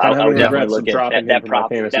 So I'm I having would definitely regrets of look at dropping him that from my prop.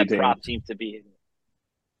 fantasy That team. prop seems to be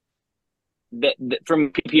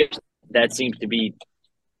from PPR. That seems to be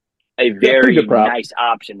a pretty very good prop. nice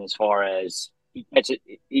option as far as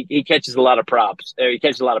he catches a lot of props. Or he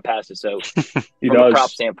catches a lot of passes. So He from a does. prop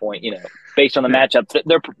standpoint, based on the matchup,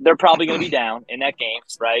 they're probably going to be down in that game,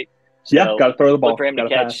 right? So Yeah, got to throw the ball. look for him to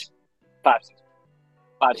Gotta catch pass.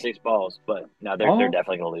 five, six balls. But no, they're Oh.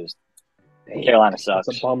 definitely going to lose. Carolina sucks.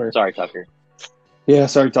 That's a bummer. Sorry, Tucker. Yeah,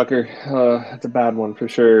 sorry, Tucker. That's a bad one for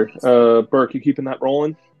sure. Burke, you keeping that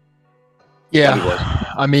rolling? yeah. Probably was.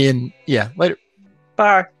 I mean, yeah. Later.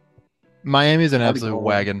 Bye. Miami's an I'll be absolute going.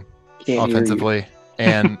 wagon Can't hear you. offensively,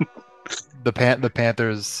 and the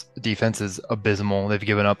Panthers' defense is abysmal. They've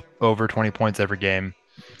given up over 20 points every game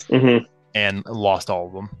Mhm. and lost all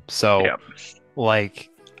of them. So, Yep. like,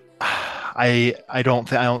 I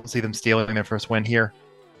don't see them stealing their first win here.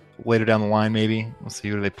 Later down the line, maybe we'll see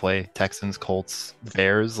who they play: Texans, Colts,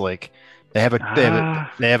 Bears. Like, they have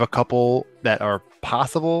a couple that are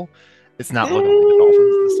possible. It's not looking like the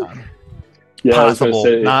Dolphins this time. Yeah, I was gonna Possible,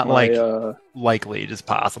 say, not my, likely, just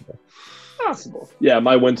possible. possible. Yeah,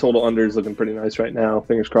 my win total under is looking pretty nice right now.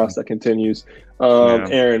 Fingers crossed that continues. Yeah.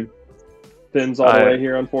 Aaron, Fins all the way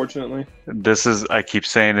here, unfortunately. I keep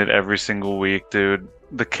saying it every single week, dude.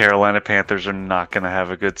 The Carolina Panthers are not going to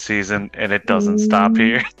have a good season, and it doesn't stop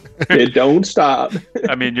here. It don't stop.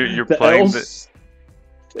 I mean, you're The playing. L's,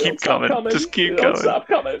 they Keep don't stop coming. Just keep They don't coming. Stop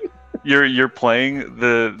coming. You're playing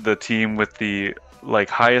the team with the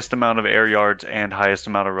highest amount of air yards and highest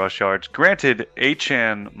amount of rush yards. Granted,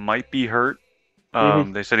 Achan might be hurt.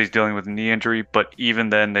 They said he's dealing with a knee injury, but even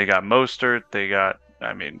then, they got Mostert. They got,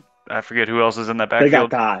 I forget who else is in that They backfield.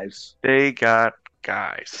 got guys. They got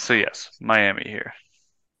guys. So yes, Miami here.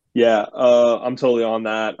 Yeah, I'm totally on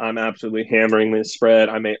that. I'm absolutely hammering this spread.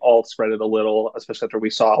 I may alt spread it a little, especially after we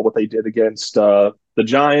saw what they did against the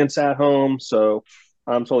Giants at home. So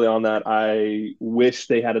I'm totally on that. I wish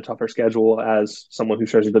they had a tougher schedule as someone who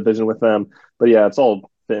shares a division with them. But yeah, it's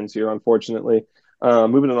all Fins here, unfortunately.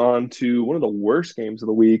 Moving on to one of the worst games of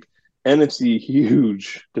the week, NFC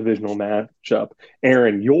huge divisional matchup.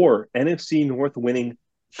 Aaron, your NFC North winning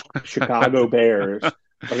Chicago Bears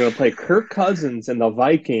are going to play Kirk Cousins and the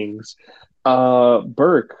Vikings.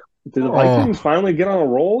 Burke, did the Vikings finally get on a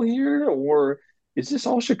roll here, or is this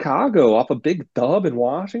all Chicago off a big dub in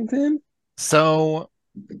Washington? So,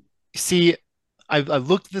 see, I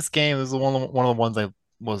looked at this game. This is one of the ones I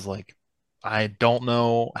was like, I don't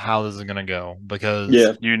know how this is gonna go because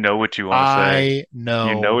you know what you want to say. I know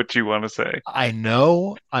you know what you want to say. I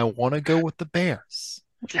know I want to go with the Bears.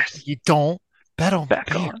 Yes, you don't bet on the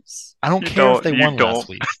Bears. I don't care if they won last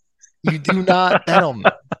week. You do not bet on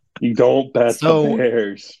them. You don't bet the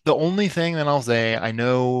Bears. The only thing that I'll say,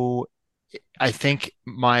 I think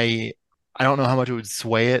I don't know how much it would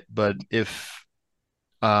sway it, but if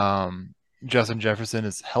Justin Jefferson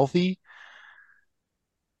is healthy,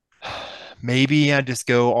 maybe I just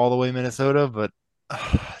go all the way Minnesota. But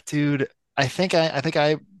dude, I think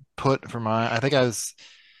I put for my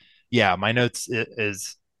my notes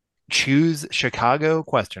is choose Chicago ?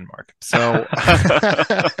 So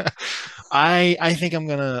I think I'm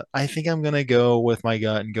gonna go with my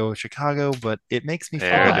gut and go with Chicago, but it makes me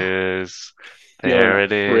there fly. it is. There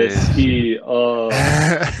it is. Risky.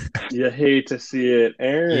 You hate to see it.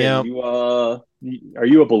 Aaron, are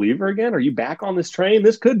you a believer again? Are you back on this train?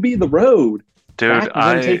 This could be the road. Dude,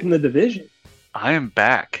 I'm taking the division. I am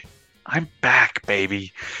back. I'm back,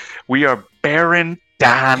 baby. We are bearing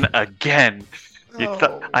down again.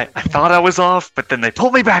 I thought I was off, but then they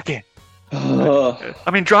pulled me back in. I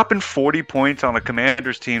mean, dropping 40 points on a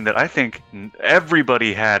Commanders team that I think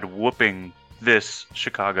everybody had whooping this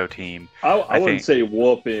Chicago team. I wouldn't say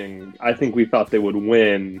whooping. I think we thought they would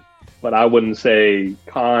win, but I wouldn't say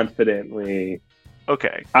confidently.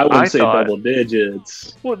 Okay. I wouldn't say double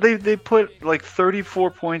digits. Well, they put like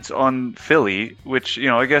 34 points on Philly, which,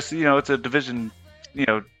 I guess, it's a division,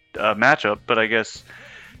 matchup, but I guess,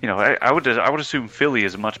 I would assume Philly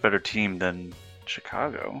is a much better team than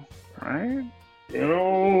Chicago, right?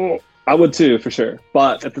 I would too, for sure.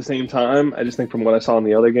 But at the same time, I just think from what I saw in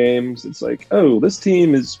the other games, it's like, oh, this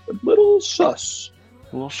team is a little sus.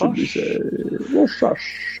 A little sus. A little sus.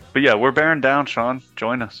 But yeah, we're bearing down, Sean.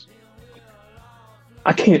 Join us.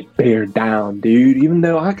 I can't bear down, dude. Even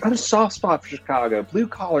though I got a soft spot for Chicago, blue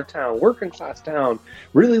collar town, working class town.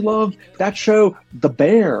 Really love that show, The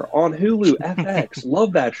Bear on Hulu, FX.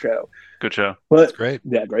 Love that show. Good show. But it's great.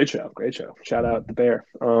 Yeah, great show. Shout out The Bear.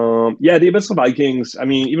 The Abyssal Vikings, I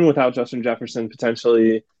mean, even without Justin Jefferson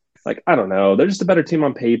potentially, like, I don't know. They're just a better team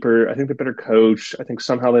on paper. I think they're better coached. I think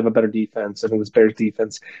somehow they have a better defense. I think this Bears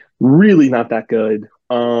defense really not that good.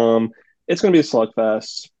 It's going to be a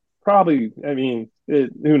slugfest. Probably, I mean,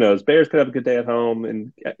 who knows? Bears could have a good day at home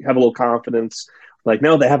and have a little confidence. Like,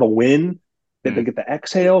 no, they have a win. They get the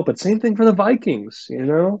exhale, but same thing for the Vikings,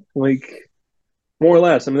 like, more or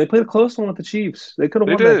less. I mean, they played a close one with the Chiefs. They could have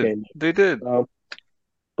won that game. They did.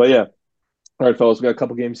 But yeah. All right, fellas, we got a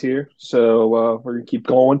couple games here, so we're going to keep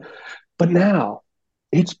going. But now,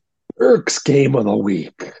 it's Burke's game of the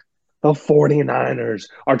week. The 49ers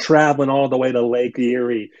are traveling all the way to Lake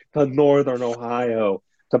Erie, to Northern Ohio,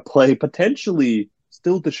 to play potentially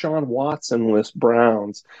still Deshaun Watson-less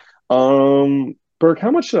Browns. Burke,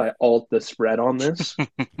 how much should I alt the spread on this?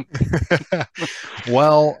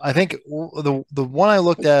 Well, I think the one I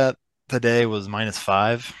looked at today was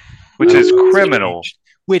 -5, which is criminal.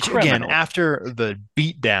 Which again, after the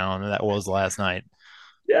beatdown that was last night,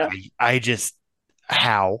 I just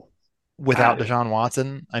without Deshaun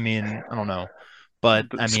Watson. I mean, I don't know, but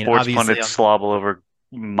I mean, sports obviously, pundits slobble over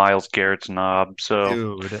Myles Garrett's knob.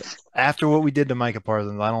 So, dude, after what we did to Micah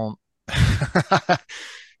Parsons, I don't.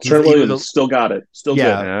 Trent Williams still got it. Still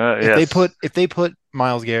good. If they put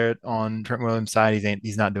Myles Garrett on Trent Williams' side,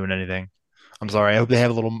 he's not doing anything. I'm sorry. I hope they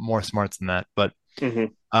have a little more smarts than that. But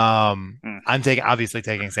I'm obviously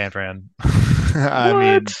taking San Fran. I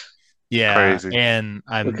mean, yeah, crazy. And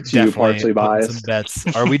I'm definitely partially biased. Some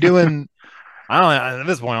bets. Are we doing? I don't. At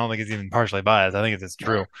this point, I don't think it's even partially biased. I think it's just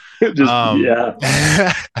true.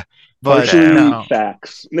 But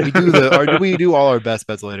facts. Do we do all our best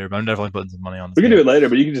bets later? But I'm definitely putting some money on this. We can do it later,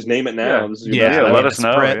 but you can just name it now. Let us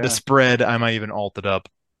know. The spread, I might even alt it up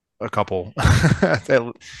a couple,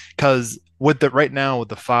 because right now with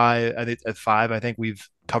the 5, I think at 5, I think we've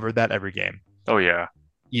covered that every game. Oh yeah.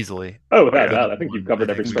 easily. Oh, without Yeah. doubt. I think you've covered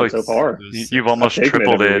every think spread so far. You've almost I've taken it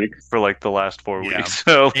tripled every it week. for like the last 4 Yeah. weeks.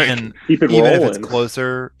 So like, And Keep it even if rolling.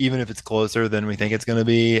 it's closer than we think it's going to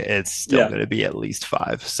be, it's still Yeah. going to be at least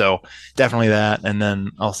 5. So definitely that. And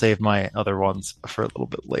then I'll save my other ones for a little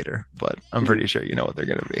bit later, but I'm pretty sure you know what they're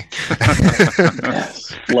going to be.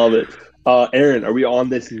 Yes, love it. Aaron, are we on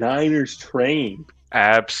this Niners train?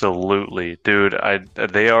 absolutely, dude.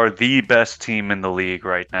 They are the best team in the league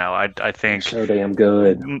right now. I think So damn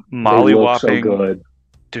good. Molly They look so whopping, good.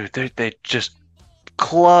 dude. They just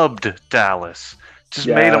clubbed Dallas, just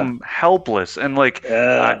made them helpless, and like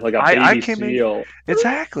Yeah, like a baby I came seal. in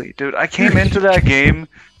exactly, dude. I came into that game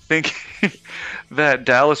thinking that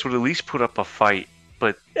Dallas would at least put up a fight,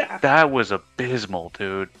 but that was abysmal,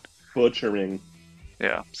 dude. Butchering.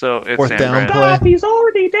 Yeah, so it's Fourth San down Fran. play. He's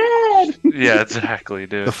already dead. Yeah, exactly,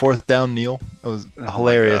 dude. The fourth down kneel. It was my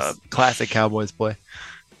hilarious. God. Classic Cowboys play.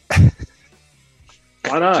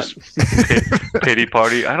 Why not? Just pity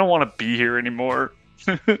party. I don't want to be here anymore.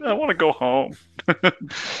 I want to go home.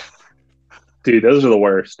 Dude, those are the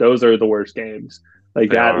worst. Those are the worst games. Like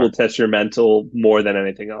They that are. will test your mental more than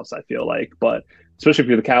anything else, I feel like. But especially if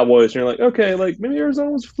you're the Cowboys, and you're like, okay, like maybe Arizona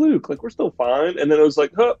was a fluke. Like we're still fine. And then it was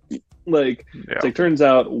like, huh. Like Yeah. it's like turns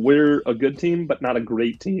out we're a good team, but not a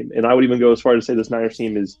great team. And I would even go as far as to say this Niners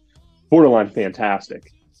team is borderline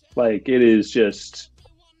fantastic. Like it is just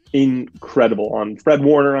incredible on Fred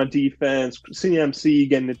Warner on defense, CMC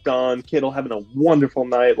getting it done, Kittle having a wonderful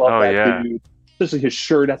night. Love that yeah. dude. Especially his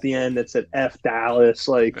shirt at the end that said F Dallas,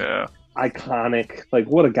 like Yeah. iconic. Like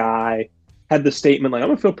what a guy. Had the statement like I'm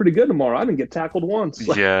gonna feel pretty good tomorrow. I didn't get tackled once.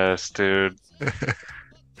 Like, Yes, dude.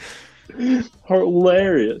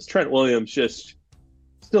 hilarious. Trent Williams just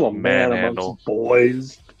still a man amongst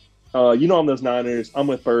boys. I'm those Niners. I'm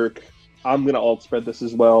with Burke. I'm gonna alt spread this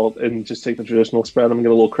as well and just take the traditional spread. I'm gonna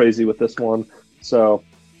get a little crazy with this one. So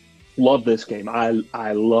love this game.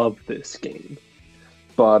 I love this game.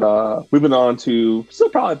 But moving on to still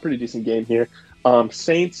probably a pretty decent game here.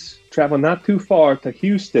 Saints traveling not too far to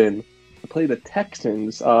Houston to play the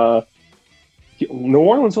Texans. New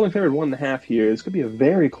Orleans only favored 1.5 here. This could be a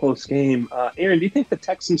very close game. Aaron, do you think the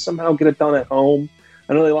Texans somehow get it done at home?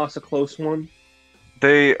 I know they lost a close one.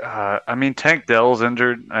 Tank Dell's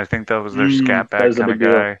injured. I think that was their scat back kind of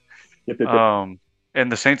guy. Yep. And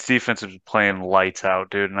the Saints defense is playing lights out,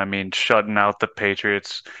 dude. And I mean, shutting out the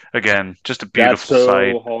Patriots again, just a beautiful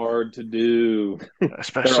sight. That's so hard to do.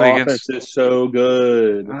 Especially Their against. offense is so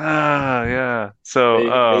good. Yeah. So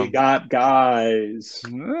They got guys,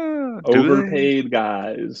 overpaid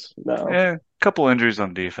guys. No, a couple injuries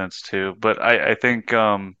on defense too, but I think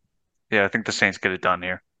I think the Saints get it done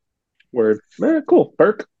here. word. Cool.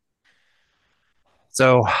 Burke.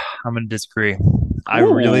 So I'm going to disagree. I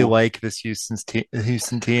really like this Houston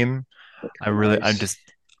team. I like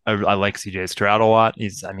CJ Stroud a lot.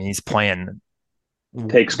 He's playing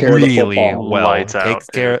Takes care really of the football. well. Lights out,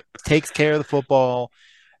 takes care of the football.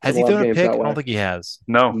 Has he thrown a pick? I don't think he has.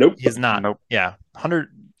 No. Nope. He has not. Nope. Yeah.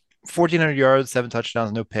 1,400 yards, 7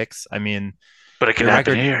 touchdowns, no picks. I mean, But it can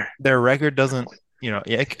happen here. Their record doesn't,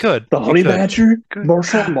 it could. The Honey Badger?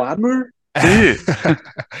 Marshawn Lattimore? Dude.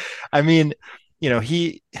 I mean,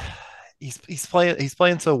 he's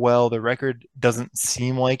playing so well. The record doesn't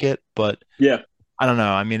seem like it, but yeah, I don't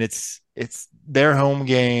know. I mean, it's their home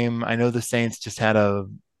game. I know the Saints just had a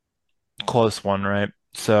close one, right?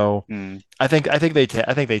 So I think they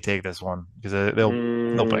take this one because they'll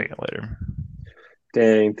play it later.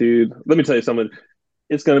 Dang, dude. Let me tell you something.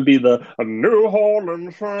 It's going to be the New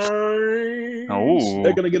Orleans Saints. Oh.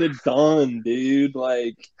 They're going to get it done, dude.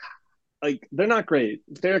 Like they're not great.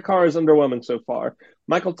 Derek Carr is underwhelming so far.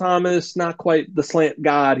 Michael Thomas, not quite the slant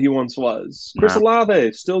god he once was. Chris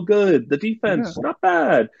Olave, still good. The defense, not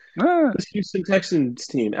bad. This Houston Texans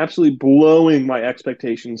team, absolutely blowing my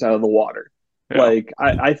expectations out of the water. Yeah. Like,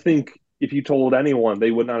 I think if you told anyone,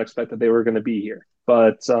 they would not expect that they were going to be here.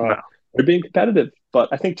 But they're being competitive. But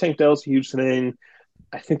I think Tank Dell's a huge thing.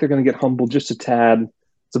 I think they're going to get humbled just a tad.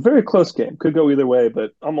 It's a very close game. Could go either way,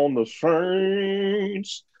 but I'm on the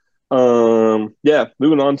Saints.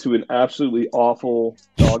 Moving on to an absolutely awful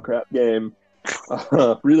dog crap game.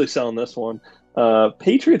 Really selling this one.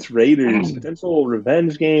 Patriots Raiders, potential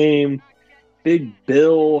revenge game. Big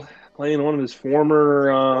Bill playing one of his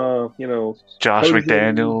former, Josh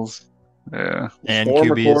McDaniels, and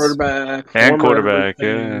former QBs. quarterback,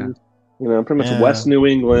 yeah. Pretty much West New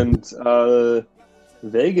England.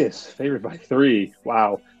 Vegas favored by 3.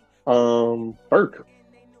 Wow. Burke,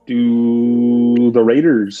 do the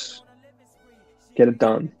Raiders get it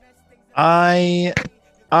done? I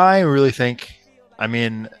really think. I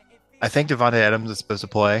think Devontae Adams is supposed to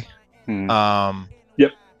play.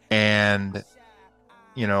 Yep. and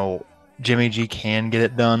Jimmy G can get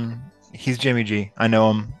it done. He's Jimmy G. I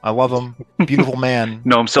know him. I love him. Beautiful man.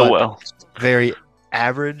 Know him so well. Very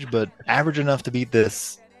average, but average enough to beat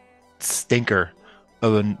this stinker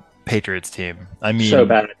of a Patriots team. I mean, so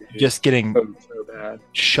bad, dude. Just getting so bad.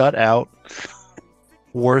 Shut out.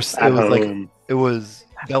 Worst. At it was home. it was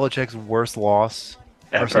Belichick's worst loss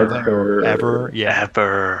or something ever. Yeah,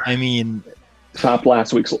 ever. I mean, top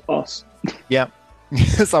last week's loss. Yeah.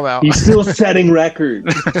 Somehow he's still setting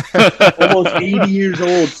records. Almost 80 years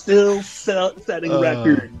old, still setting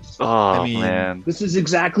records. Oh, man. This is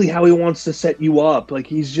exactly how he wants to set you up. Like,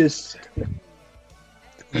 he's just...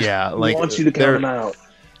 Yeah, he wants you to count him out.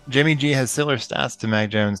 Jimmy G has similar stats to Mac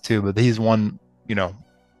Jones, too, but he's won, he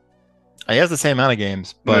has the same amount of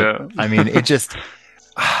games, but, I mean, it just...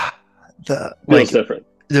 Feels different.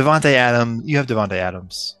 Devontae Adams, you have Devontae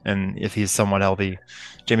Adams, and if he's somewhat healthy,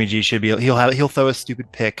 Jimmy G should be. He'll throw a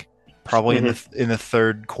stupid pick probably in the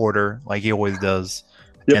third quarter, like he always does,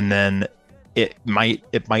 and then it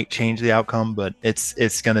might change the outcome, but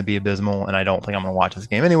it's going to be abysmal, and I don't think I'm going to watch this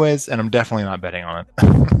game anyways, and I'm definitely not betting on it.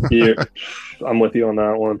 Yeah, I'm with you on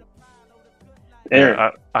that one.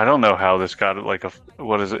 Aaron. I don't know how this got like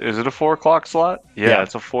what is it? Is it a 4:00 slot? Yeah,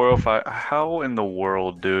 it's a 4:05. How in the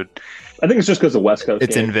world, dude? I think it's just because of West Coast.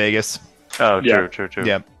 It's in Vegas. Oh, true.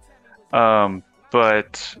 Yeah.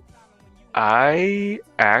 But I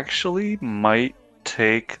actually might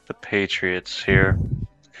take the Patriots here.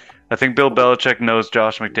 I think Bill Belichick knows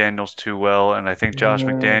Josh McDaniels too well, and I think Josh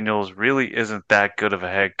McDaniels really isn't that good of a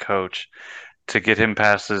head coach to get him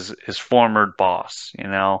past his former boss,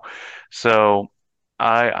 So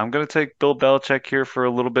I'm going to take Bill Belichick here for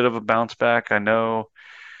a little bit of a bounce back. I know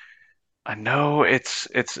it's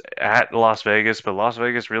at Las Vegas, but Las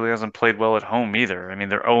Vegas really hasn't played well at home either. I mean,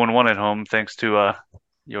 they're 0-1 at home thanks to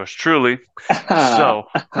yours truly. So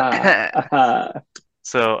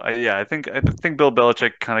I think Bill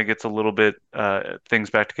Belichick kind of gets a little bit things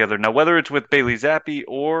back together. Now, whether it's with Bailey Zappi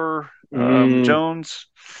or Jones,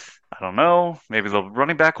 I don't know. Maybe the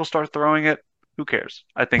running back will start throwing it. Who cares?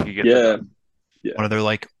 I think he gets it done. Yeah. One of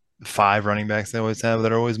their 5 running backs they always have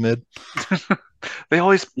that are always mid. They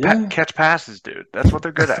always catch passes, dude. That's what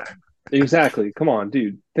they're good at. Exactly. Come on,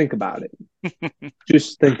 dude. Think about it.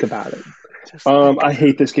 Just think about it. I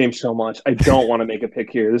hate this game so much. I don't want to make a pick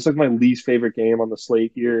here. This is my least favorite game on the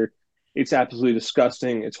slate here. It's absolutely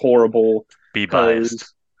disgusting. It's horrible. Be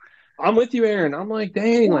biased. I'm with you, Aaron. I'm like,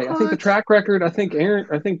 dang. I think the track record. I think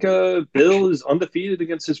Bill is undefeated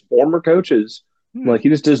against his former coaches. He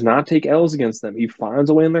just does not take L's against them. He finds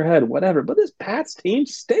a way in their head, whatever. But this Pats team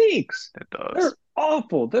stinks. It does. They're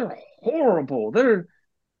awful. They're horrible. They're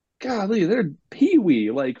peewee.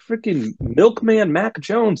 Freaking milkman Mac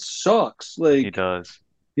Jones sucks. He does.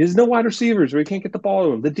 He has no wide receivers, or he can't get the ball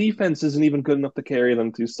to him. The defense isn't even good enough to carry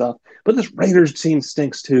them through stuff. But this Raiders team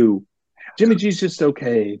stinks too. Jimmy G's just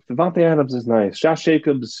okay. Devontae Adams is nice. Josh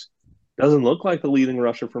Jacobs doesn't look like the leading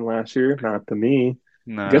rusher from last year. Not to me.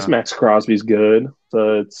 No. I guess Max Crosby's good,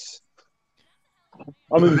 so it's.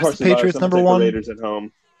 I'm moving the Patriots number 1. Raiders at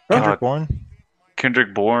home.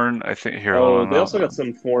 Kendrick Bourne, I think. Here, they also got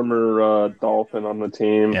some former Dolphin on the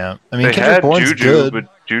team. Yeah, I mean, they Kendrick Bourne's Juju, good,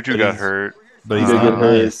 but Juju got hurt. But he's not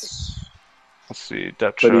nice. Let's see,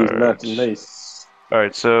 depth but chart. He's not nice. All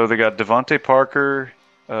right, so they got Devontae Parker.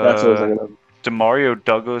 That's what I was thinking of. Demario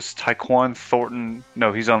Douglas, Tyquan Thornton.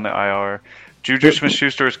 No, he's on the IR. Juju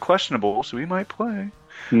Smith-Schuster is questionable, so he might play.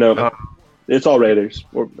 No, it's all Raiders.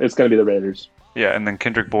 It's going to be the Raiders. Yeah, and then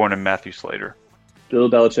Kendrick Bourne and Matthew Slater. Bill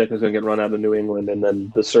Belichick is going to get run out of New England, and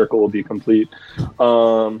then the circle will be complete.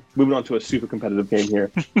 Moving on to a super competitive game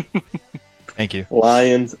here. Thank you.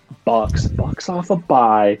 Lions, Bucks. Bucks off a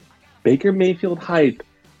bye. Baker Mayfield hype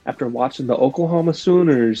after watching the Oklahoma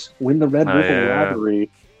Sooners win the Red Ribbon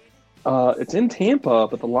rivalry. It's in Tampa,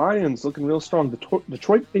 but the Lions looking real strong.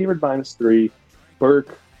 Detroit favored -3.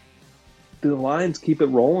 Burk, do the Lions keep it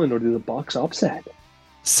rolling, or do the Bucks upset?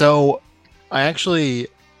 So, I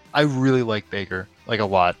really like Baker a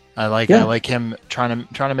lot. I like him trying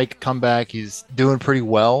to make a comeback. He's doing pretty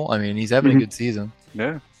well. I mean, he's having a good season.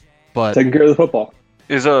 Yeah, but taking care of the football.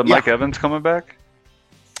 Is Mike Evans coming back?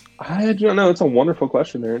 I don't know. It's a wonderful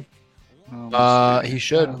question, Aaron. He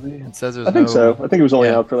should. It says there's I think so. I think he was only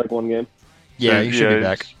out for 1 game. Yeah, he should be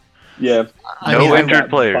back. Yeah. No injured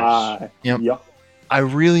players. Yeah. I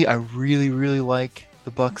really like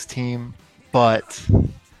the Bucks team, but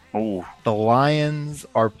the Lions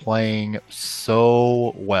are playing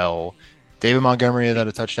so well. David Montgomery has had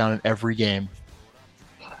a touchdown in every game.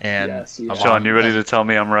 And Sean, you ready to tell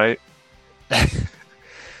me I'm right?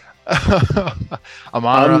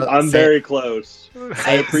 Amara, I'm very close. I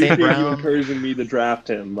St. appreciate you Brown. encouraging me to draft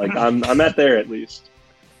him. Like I'm at there at least.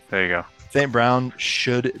 There you go. St. Brown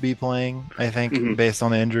should be playing, I think, Mhm. based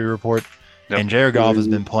on the injury report. Yep. And Jared Goff has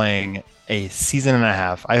been playing a season and a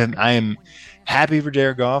half. I am happy for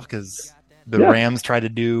Jared Goff because the Rams tried to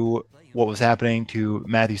do what was happening to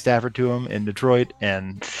Matthew Stafford to him in Detroit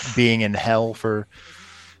and being in hell for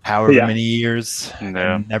however many years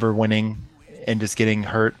and never winning and just getting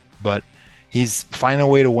hurt. But he's finding a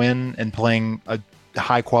way to win and playing a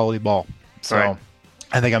high quality ball. So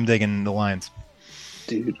I think I'm digging the Lions.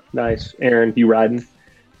 Dude, nice. Aaron, you riding?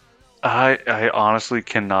 I honestly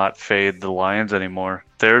cannot fade the Lions anymore.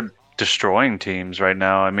 They're destroying teams right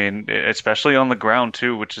now. I mean, especially on the ground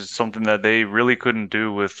too, which is something that they really couldn't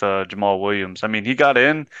do with Jamal Williams. I mean, he got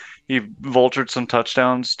in, he vultured some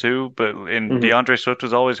touchdowns too, but DeAndre Swift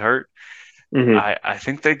was always hurt. I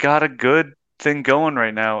think they got a good thing going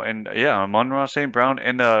right now. And yeah, Amon-Ra St. Brown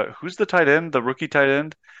and who's the tight end, the rookie tight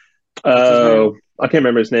end? Oh, I can't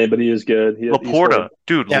remember his name, but he is good. Laporta,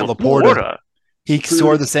 dude. Yeah, Laporta. He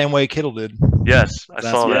scored the same way Kittle did. Yes, I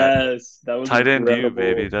saw that. Yes, that was tight end incredible.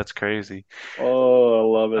 you, baby. That's crazy. Oh,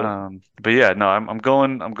 I love it. But yeah, no, I'm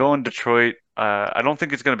going Detroit. I don't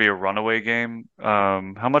think it's going to be a runaway game.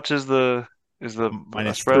 How much is the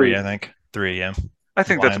minus spread? 3? I think 3. Yeah, I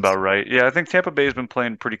think that's about right. Yeah, I think Tampa Bay's been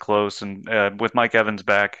playing pretty close, and with Mike Evans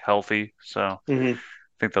back healthy, so I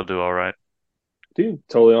think they'll do all right. Dude,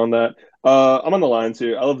 totally on that. I'm on the Lions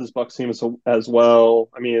here. I love this Bucs team as well.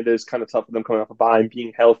 I mean, it is kind of tough for them coming off a bye and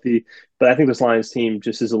being healthy, but I think this Lions team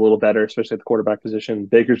just is a little better, especially at the quarterback position.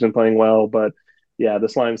 Baker's been playing well, but yeah,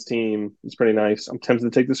 this Lions team is pretty nice. I'm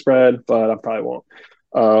tempted to take the spread, but I probably won't.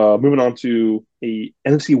 Moving on to a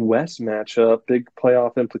NFC West matchup, big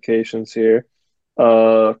playoff implications here.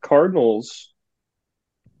 Cardinals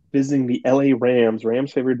visiting the LA Rams.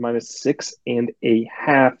 Rams favored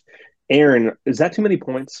 -6.5. Aaron, is that too many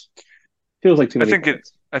points? Feels like too many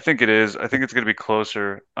points. I think it is. I think it's going to be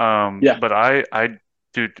closer. But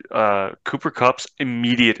dude, Cooper Kupp's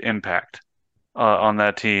immediate impact on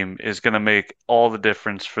that team is going to make all the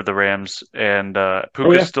difference for the Rams. And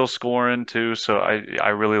Puka's still scoring too, so I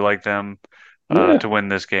really like them to win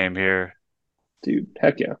this game here. Dude,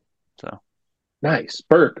 heck yeah. So nice.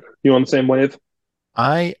 Burk, you on the same wave?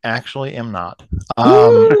 I actually am not.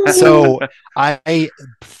 So I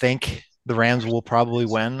think the Rams will probably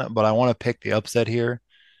win, but I want to pick the upset here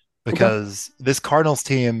because this Cardinals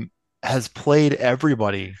team has played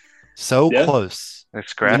everybody so close,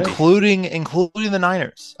 including the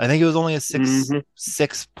Niners. I think it was only a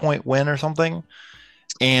 6 point win or something.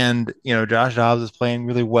 And, Josh Dobbs is playing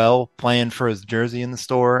really well, playing for his jersey in the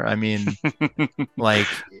store. I mean, like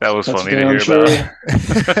that was funny to hear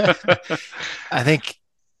about.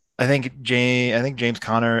 I think James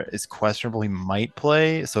Conner is questionable. He might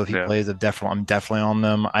play, so if he plays, I'm definitely on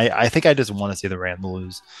them. I think I just want to see the Rams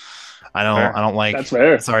lose. I don't like. That's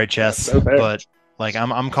fair. Sorry, Chess, but like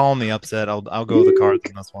I'm calling the upset. I'll go with the Cards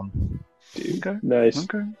in this one. Dude, okay. Nice.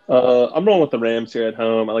 Okay. I'm rolling with the Rams here at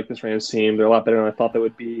home. I like this Rams team. They're a lot better than I thought they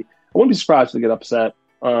would be. I wouldn't be surprised if they get upset.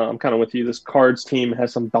 I'm kind of with you. This Cards team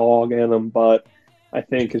has some dog in them, but I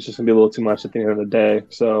think it's just going to be a little too much at the end of the day.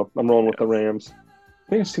 So I'm rolling with the Rams. I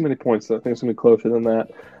think it's too many points, though. I think it's going to be closer than that.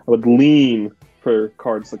 I would lean for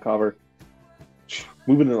Cards to cover.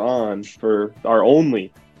 Moving it on for our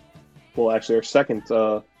second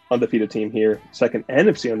undefeated team here, second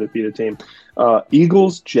NFC undefeated team.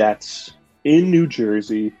 Eagles, Jets in New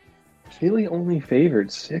Jersey. Philly only favored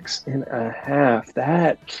 6.5.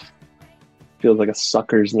 That feels like a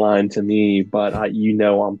sucker's line to me, but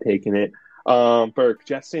I'm taking it. Burke,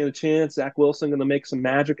 Jets stand a chance. Zach Wilson going to make some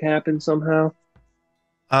magic happen somehow?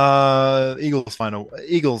 Eagles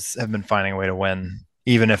have been finding a way to win,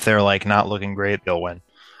 even if they're like not looking great. They'll win.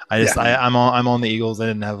 I'm on the Eagles. I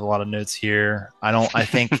didn't have a lot of notes here. I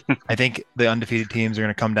think the undefeated teams are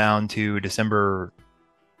going to come down to December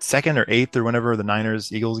 2nd or 8th or whenever the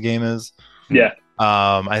Niners Eagles game is. Yeah.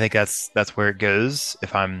 I think that's where it goes.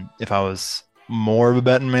 If I was more of a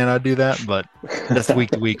betting man, I'd do that, but that's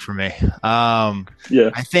week to week for me. I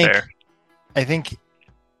think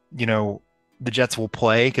the Jets will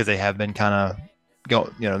play because they have been kind of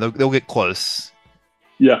they'll get close.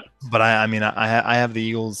 Yeah. But I have the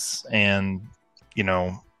Eagles, and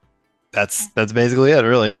that's basically it,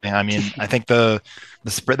 really. I mean, I think the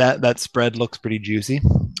spread that spread looks pretty juicy.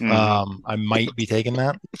 I might be taking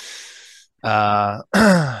that.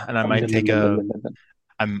 And I might take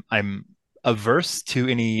I'm averse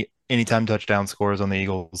to anytime touchdown scores on the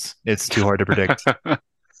Eagles. It's too hard to predict.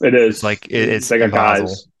 It is. It's like it's like impossible.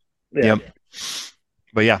 guys. Yeah. Yep.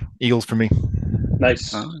 But yeah, Eagles for me.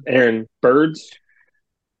 Nice. Aaron, birds?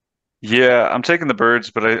 Yeah, I'm taking the Birds,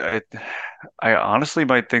 but I honestly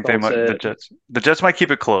might think they Don't might say the it. Jets. The Jets might keep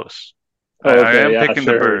it close. I Okay, am yeah, picking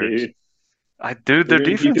the sure, Birds. dude. Dude, their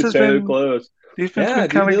You could say they're close. defense been Yeah,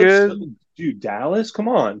 dude, kind of they look so, good. dude, Dallas, come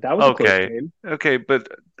on. That was a close Okay, game. okay, but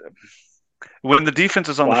when the defense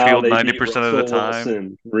is on the Wow, field they beat 90% of the Russell time,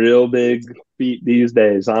 Wilson. Real big feat these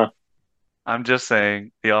days, huh? I'm just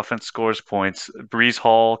saying the offense scores points. Brees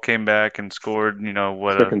Hall came back and scored,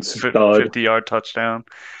 what a Freaking stud. 50-yard touchdown.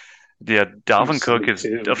 Yeah, Dalvin Cook is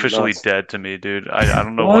 272. officially Nuts. dead to me, dude. I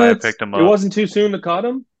don't know why I What? picked him It up. wasn't too soon to cut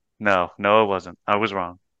him? No, no, it wasn't. I was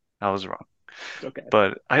wrong. I was wrong. Okay.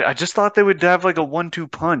 But I just thought they would have like a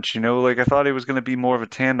 1-2 punch, Like I thought it was going to be more of a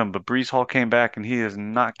tandem, but Brees Hall came back and he has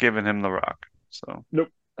not given him the rock. So Nope.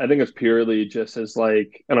 I think it's purely just as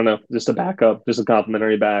like, I don't know, just a backup, just a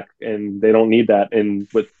complimentary back, and they don't need that. And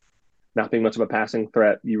with not being much of a passing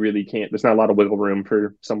threat, you really can't. There's not a lot of wiggle room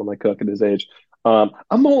for someone like Cook at his age. I'm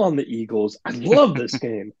all on the Eagles. I love this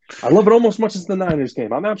game. I love it almost as much as the Niners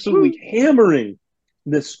game. I'm absolutely hammering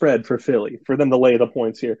this spread for Philly for them to lay the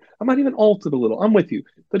points here. I might even alter it a little. I'm with you.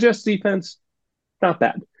 The Jets defense, not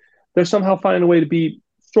bad. They're somehow finding a way to be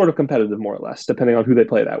sort of competitive, more or less, depending on who they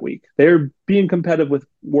play that week. They're being competitive with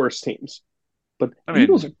worse teams, but I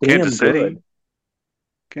Eagles mean, are damn good.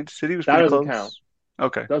 Kansas City was That pretty doesn't count. close.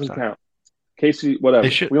 Okay, Doesn't sorry. count. Casey, whatever.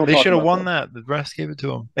 We don't They talk should have about won them. that. The refs gave it to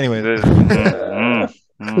them. Anyways,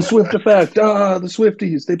 The Swift effect. The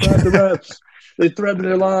Swifties. They bribe the refs. They threaten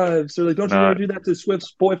their lives. They're like, don't you No, dare do that to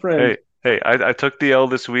Swift's boyfriend. hey, I took the L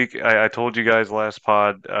this week. I told you guys last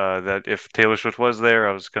pod that if Taylor Swift was there,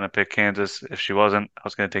 I was going to pick Kansas. If she wasn't, I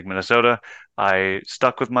was going to take Minnesota. I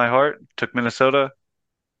stuck with my heart, took Minnesota.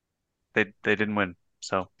 They didn't win.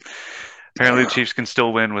 So apparently the Chiefs can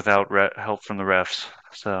still win without help from the refs.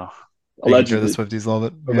 So making sure the Allegedly. Swifties love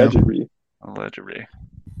it. Yeah. Allegedly. allegedly.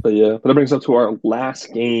 But yeah, but that brings us to our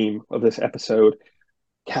last game of this episode.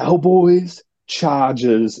 Cowboys,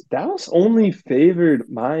 Chargers. Dallas only favored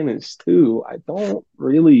 -2. I don't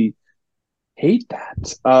really hate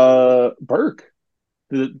that. Burke,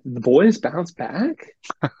 the boys bounce back?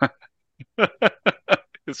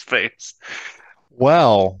 His face.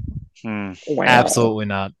 Well, Hmm. Wow. absolutely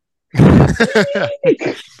not.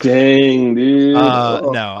 Dang, dude.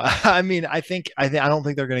 No. I mean, I don't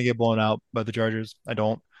think they're going to get blown out by the Chargers. I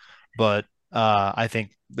don't. But I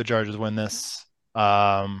think the Chargers win this.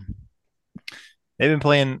 They've been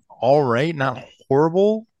playing all right, not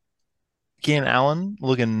horrible. Keenan Allen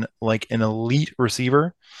looking like an elite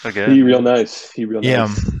receiver. Again. He real nice. He real Yeah.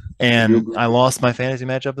 nice. And I lost my fantasy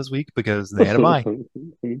matchup this week because they had a bye.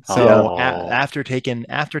 So after taking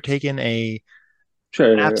a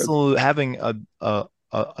absolute having a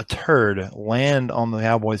turd land on the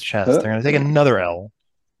Cowboys' chest, they're going to take another L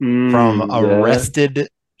from a rested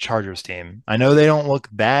Chargers team. I know they don't look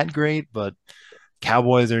that great, but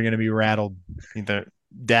Cowboys are going to be rattled.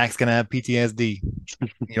 Dak's going to have PTSD.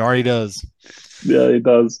 He already does. Yeah, he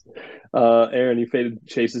does. Aaron, you faded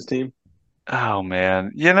Chase's team? Oh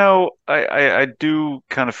man, I do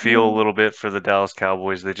kind of feel a little bit for the Dallas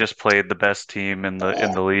Cowboys. They just played the best team in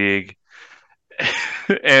the league,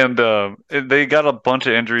 and they got a bunch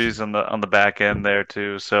of injuries on the back end there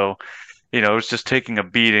too. So it was just taking a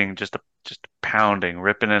beating, just pounding,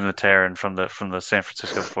 ripping and tearing from the San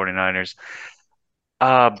Francisco 49ers.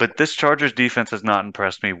 But this Chargers defense has not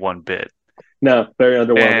impressed me one bit. No, very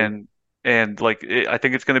underwhelming. And I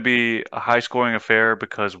think it's going to be a high scoring affair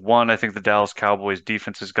because one, I think the Dallas Cowboys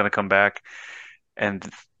defense is going to come back, and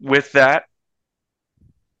with that,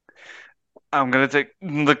 I'm going to take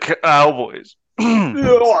the Cowboys. Dude,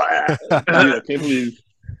 I can't believe.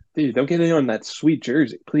 Dude, don't get in on that sweet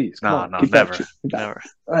jersey, please. Come on, never.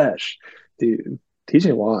 Fresh, dude.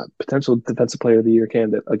 TJ Watt, potential defensive player of the year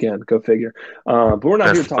candidate. Again, go figure. But we're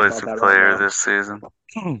not here to talk about that right now. This season.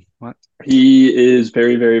 What? He is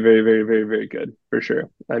very, very, very, very, very, very good for sure.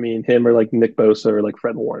 I mean, him or like Nick Bosa or like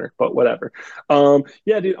Fred Warner, but whatever.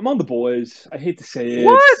 Yeah, dude, I'm on the boys. I hate to say it.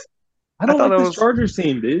 What? I don't like this Chargers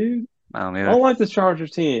team, dude. I don't like this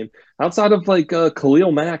Chargers team. Outside of like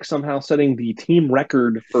Khalil Mack somehow setting the team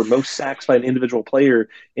record for most sacks by an individual player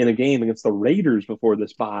in a game against the Raiders before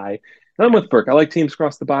this bye. And I'm with Burke. I like teams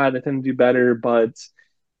across the bye. They tend to do better, but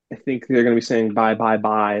I think they're going to be saying bye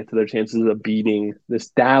to their chances of beating this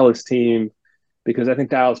Dallas team because I think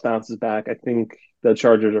Dallas bounces back. I think the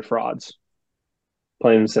Chargers are frauds.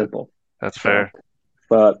 Plain and simple. That's fair.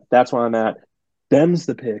 But that's where I'm at. Them's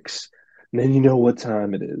the picks. And then you know what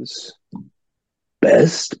time it is.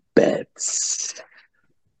 Best bets.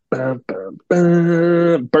 Bum, bum,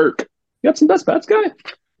 bum. Burke, you got some best bets, guy?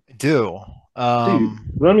 I do. Dude,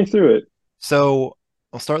 run me through it. So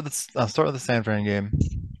I'll start with the San Fran game.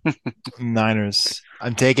 Niners.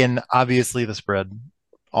 I'm taking obviously the spread,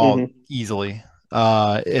 all easily,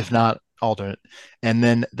 if not alternate, and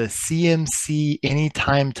then the CMC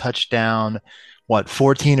anytime touchdown. What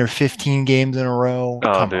 14 or 15 games in a row?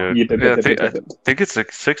 Oh, Come dude. on. Yeah, I think it's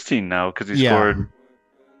like 16 now because he scored.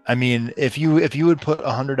 I mean, if you would put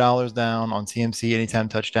 $100 down on CMC anytime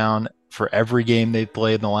touchdown for every game they've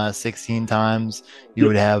played in the last 16 times, you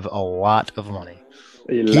would have a lot of money.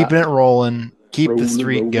 Keeping it rolling, keep the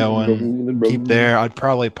streak going, keep there. I'd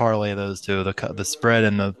probably parlay those two, the spread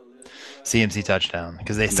and the CMC touchdown,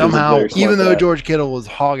 because they somehow, even though George Kittle was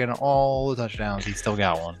hogging all the touchdowns, he still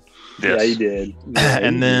got one. Yes. Yeah, he did. Yeah,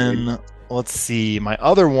 and then let's see, my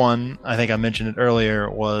other one, I think I mentioned it earlier,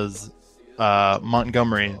 was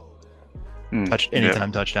Montgomery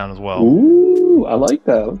anytime touchdown as well. Ooh, I like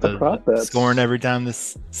that. The prop bet. Scoring every time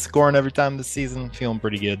this season, feeling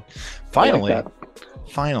pretty good. Finally.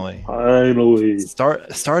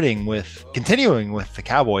 Continuing with the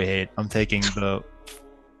Cowboy hate, I'm taking the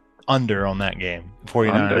under on that game.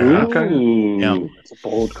 49.5. Okay. Yeah. It's a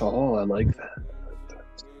bold call. I like that.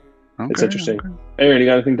 Okay, it's interesting. Okay. Aaron, you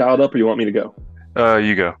got anything dialed up, or you want me to go?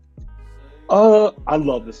 You go. I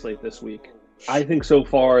love the slate this week. I think so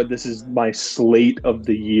far this is my slate of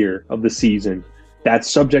the year, of the season. That's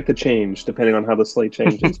subject to change depending on how the slate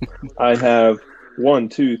changes. I have 1,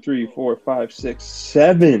 2, 3, 4, 5, 6,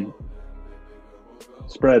 7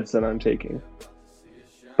 spreads that I'm taking.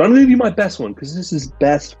 But I'm going to give you my best one because this is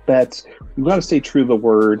best bets. You've got to stay true to the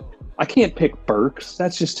word. I can't pick Burks.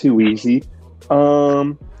 That's just too easy.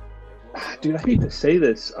 Dude, I hate to say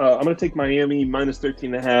this. I'm going to take Miami minus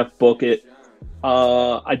 13.5. Book it.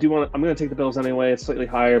 I'm going to take the Bills anyway. It's slightly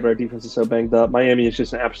higher, but our defense is so banged up. Miami is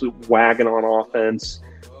just an absolute wagon on offense.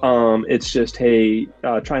 It's just, hey,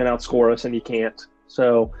 try and outscore us, and you can't.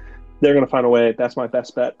 So they're going to find a way. That's my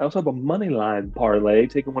best bet. I also have a money line parlay,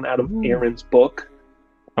 taking one out of Aaron's book.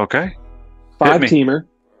 Okay. 5-teamer.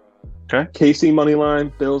 Okay. KC money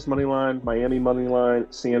line, Bills money line, Miami money line,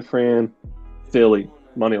 San Fran, Philly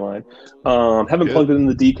money line. Haven't plugged it in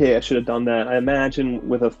the DK. I should have done that. I imagine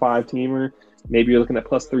with a 5-teamer, maybe you're looking at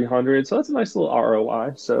plus 300. So that's a nice little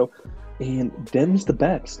ROI. So, and them's the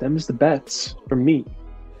bets. Them's the bets for me.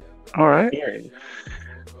 All right. Aaron.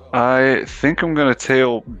 I think I'm gonna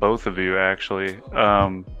tail both of you. Actually,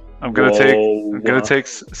 I'm gonna take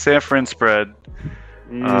San Fran spread.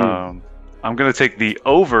 I'm gonna take the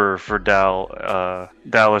over for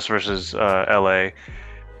Dallas versus LA.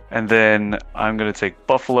 And then I'm going to take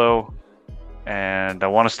Buffalo, and I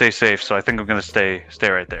want to stay safe, so I think I'm going to stay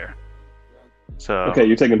right there. So okay,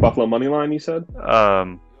 you're taking Buffalo money line, you said?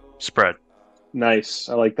 Spread. Nice.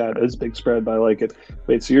 I like that. It's a big spread, but I like it.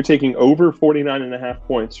 Wait, so you're taking over 49.5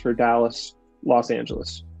 points for Dallas, Los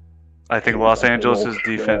Angeles. I think Los Angeles'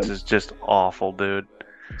 defense is just awful, dude.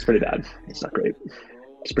 It's pretty bad. It's not great.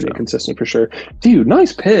 It's pretty inconsistent for sure. Dude,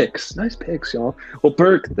 nice picks. Nice picks, y'all. Well,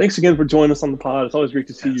 Burk, thanks again for joining us on the pod. It's always great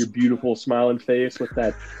to see your beautiful smiling face with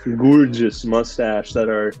that gorgeous mustache that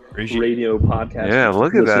our radio podcast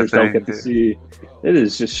look at that thing, don't get to see. It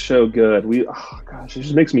is just so good. It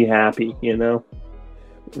just makes me happy, you know?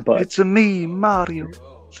 But it's a me, Mario.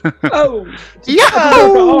 There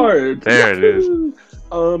it is.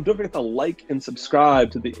 Don't forget to like and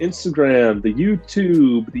subscribe to the Instagram, the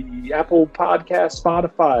YouTube, the Apple Podcast,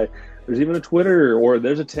 Spotify. There's even a Twitter, or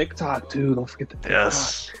there's a TikTok too. Don't forget the TikTok.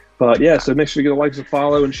 Yes. But yeah, so make sure you get a like, a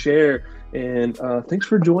follow, and share. And thanks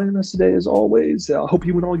for joining us today, as always. I hope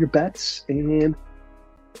you win all your bets, and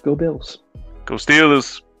go Bills. Go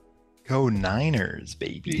Steelers. Go Niners,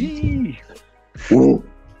 baby. Whoa.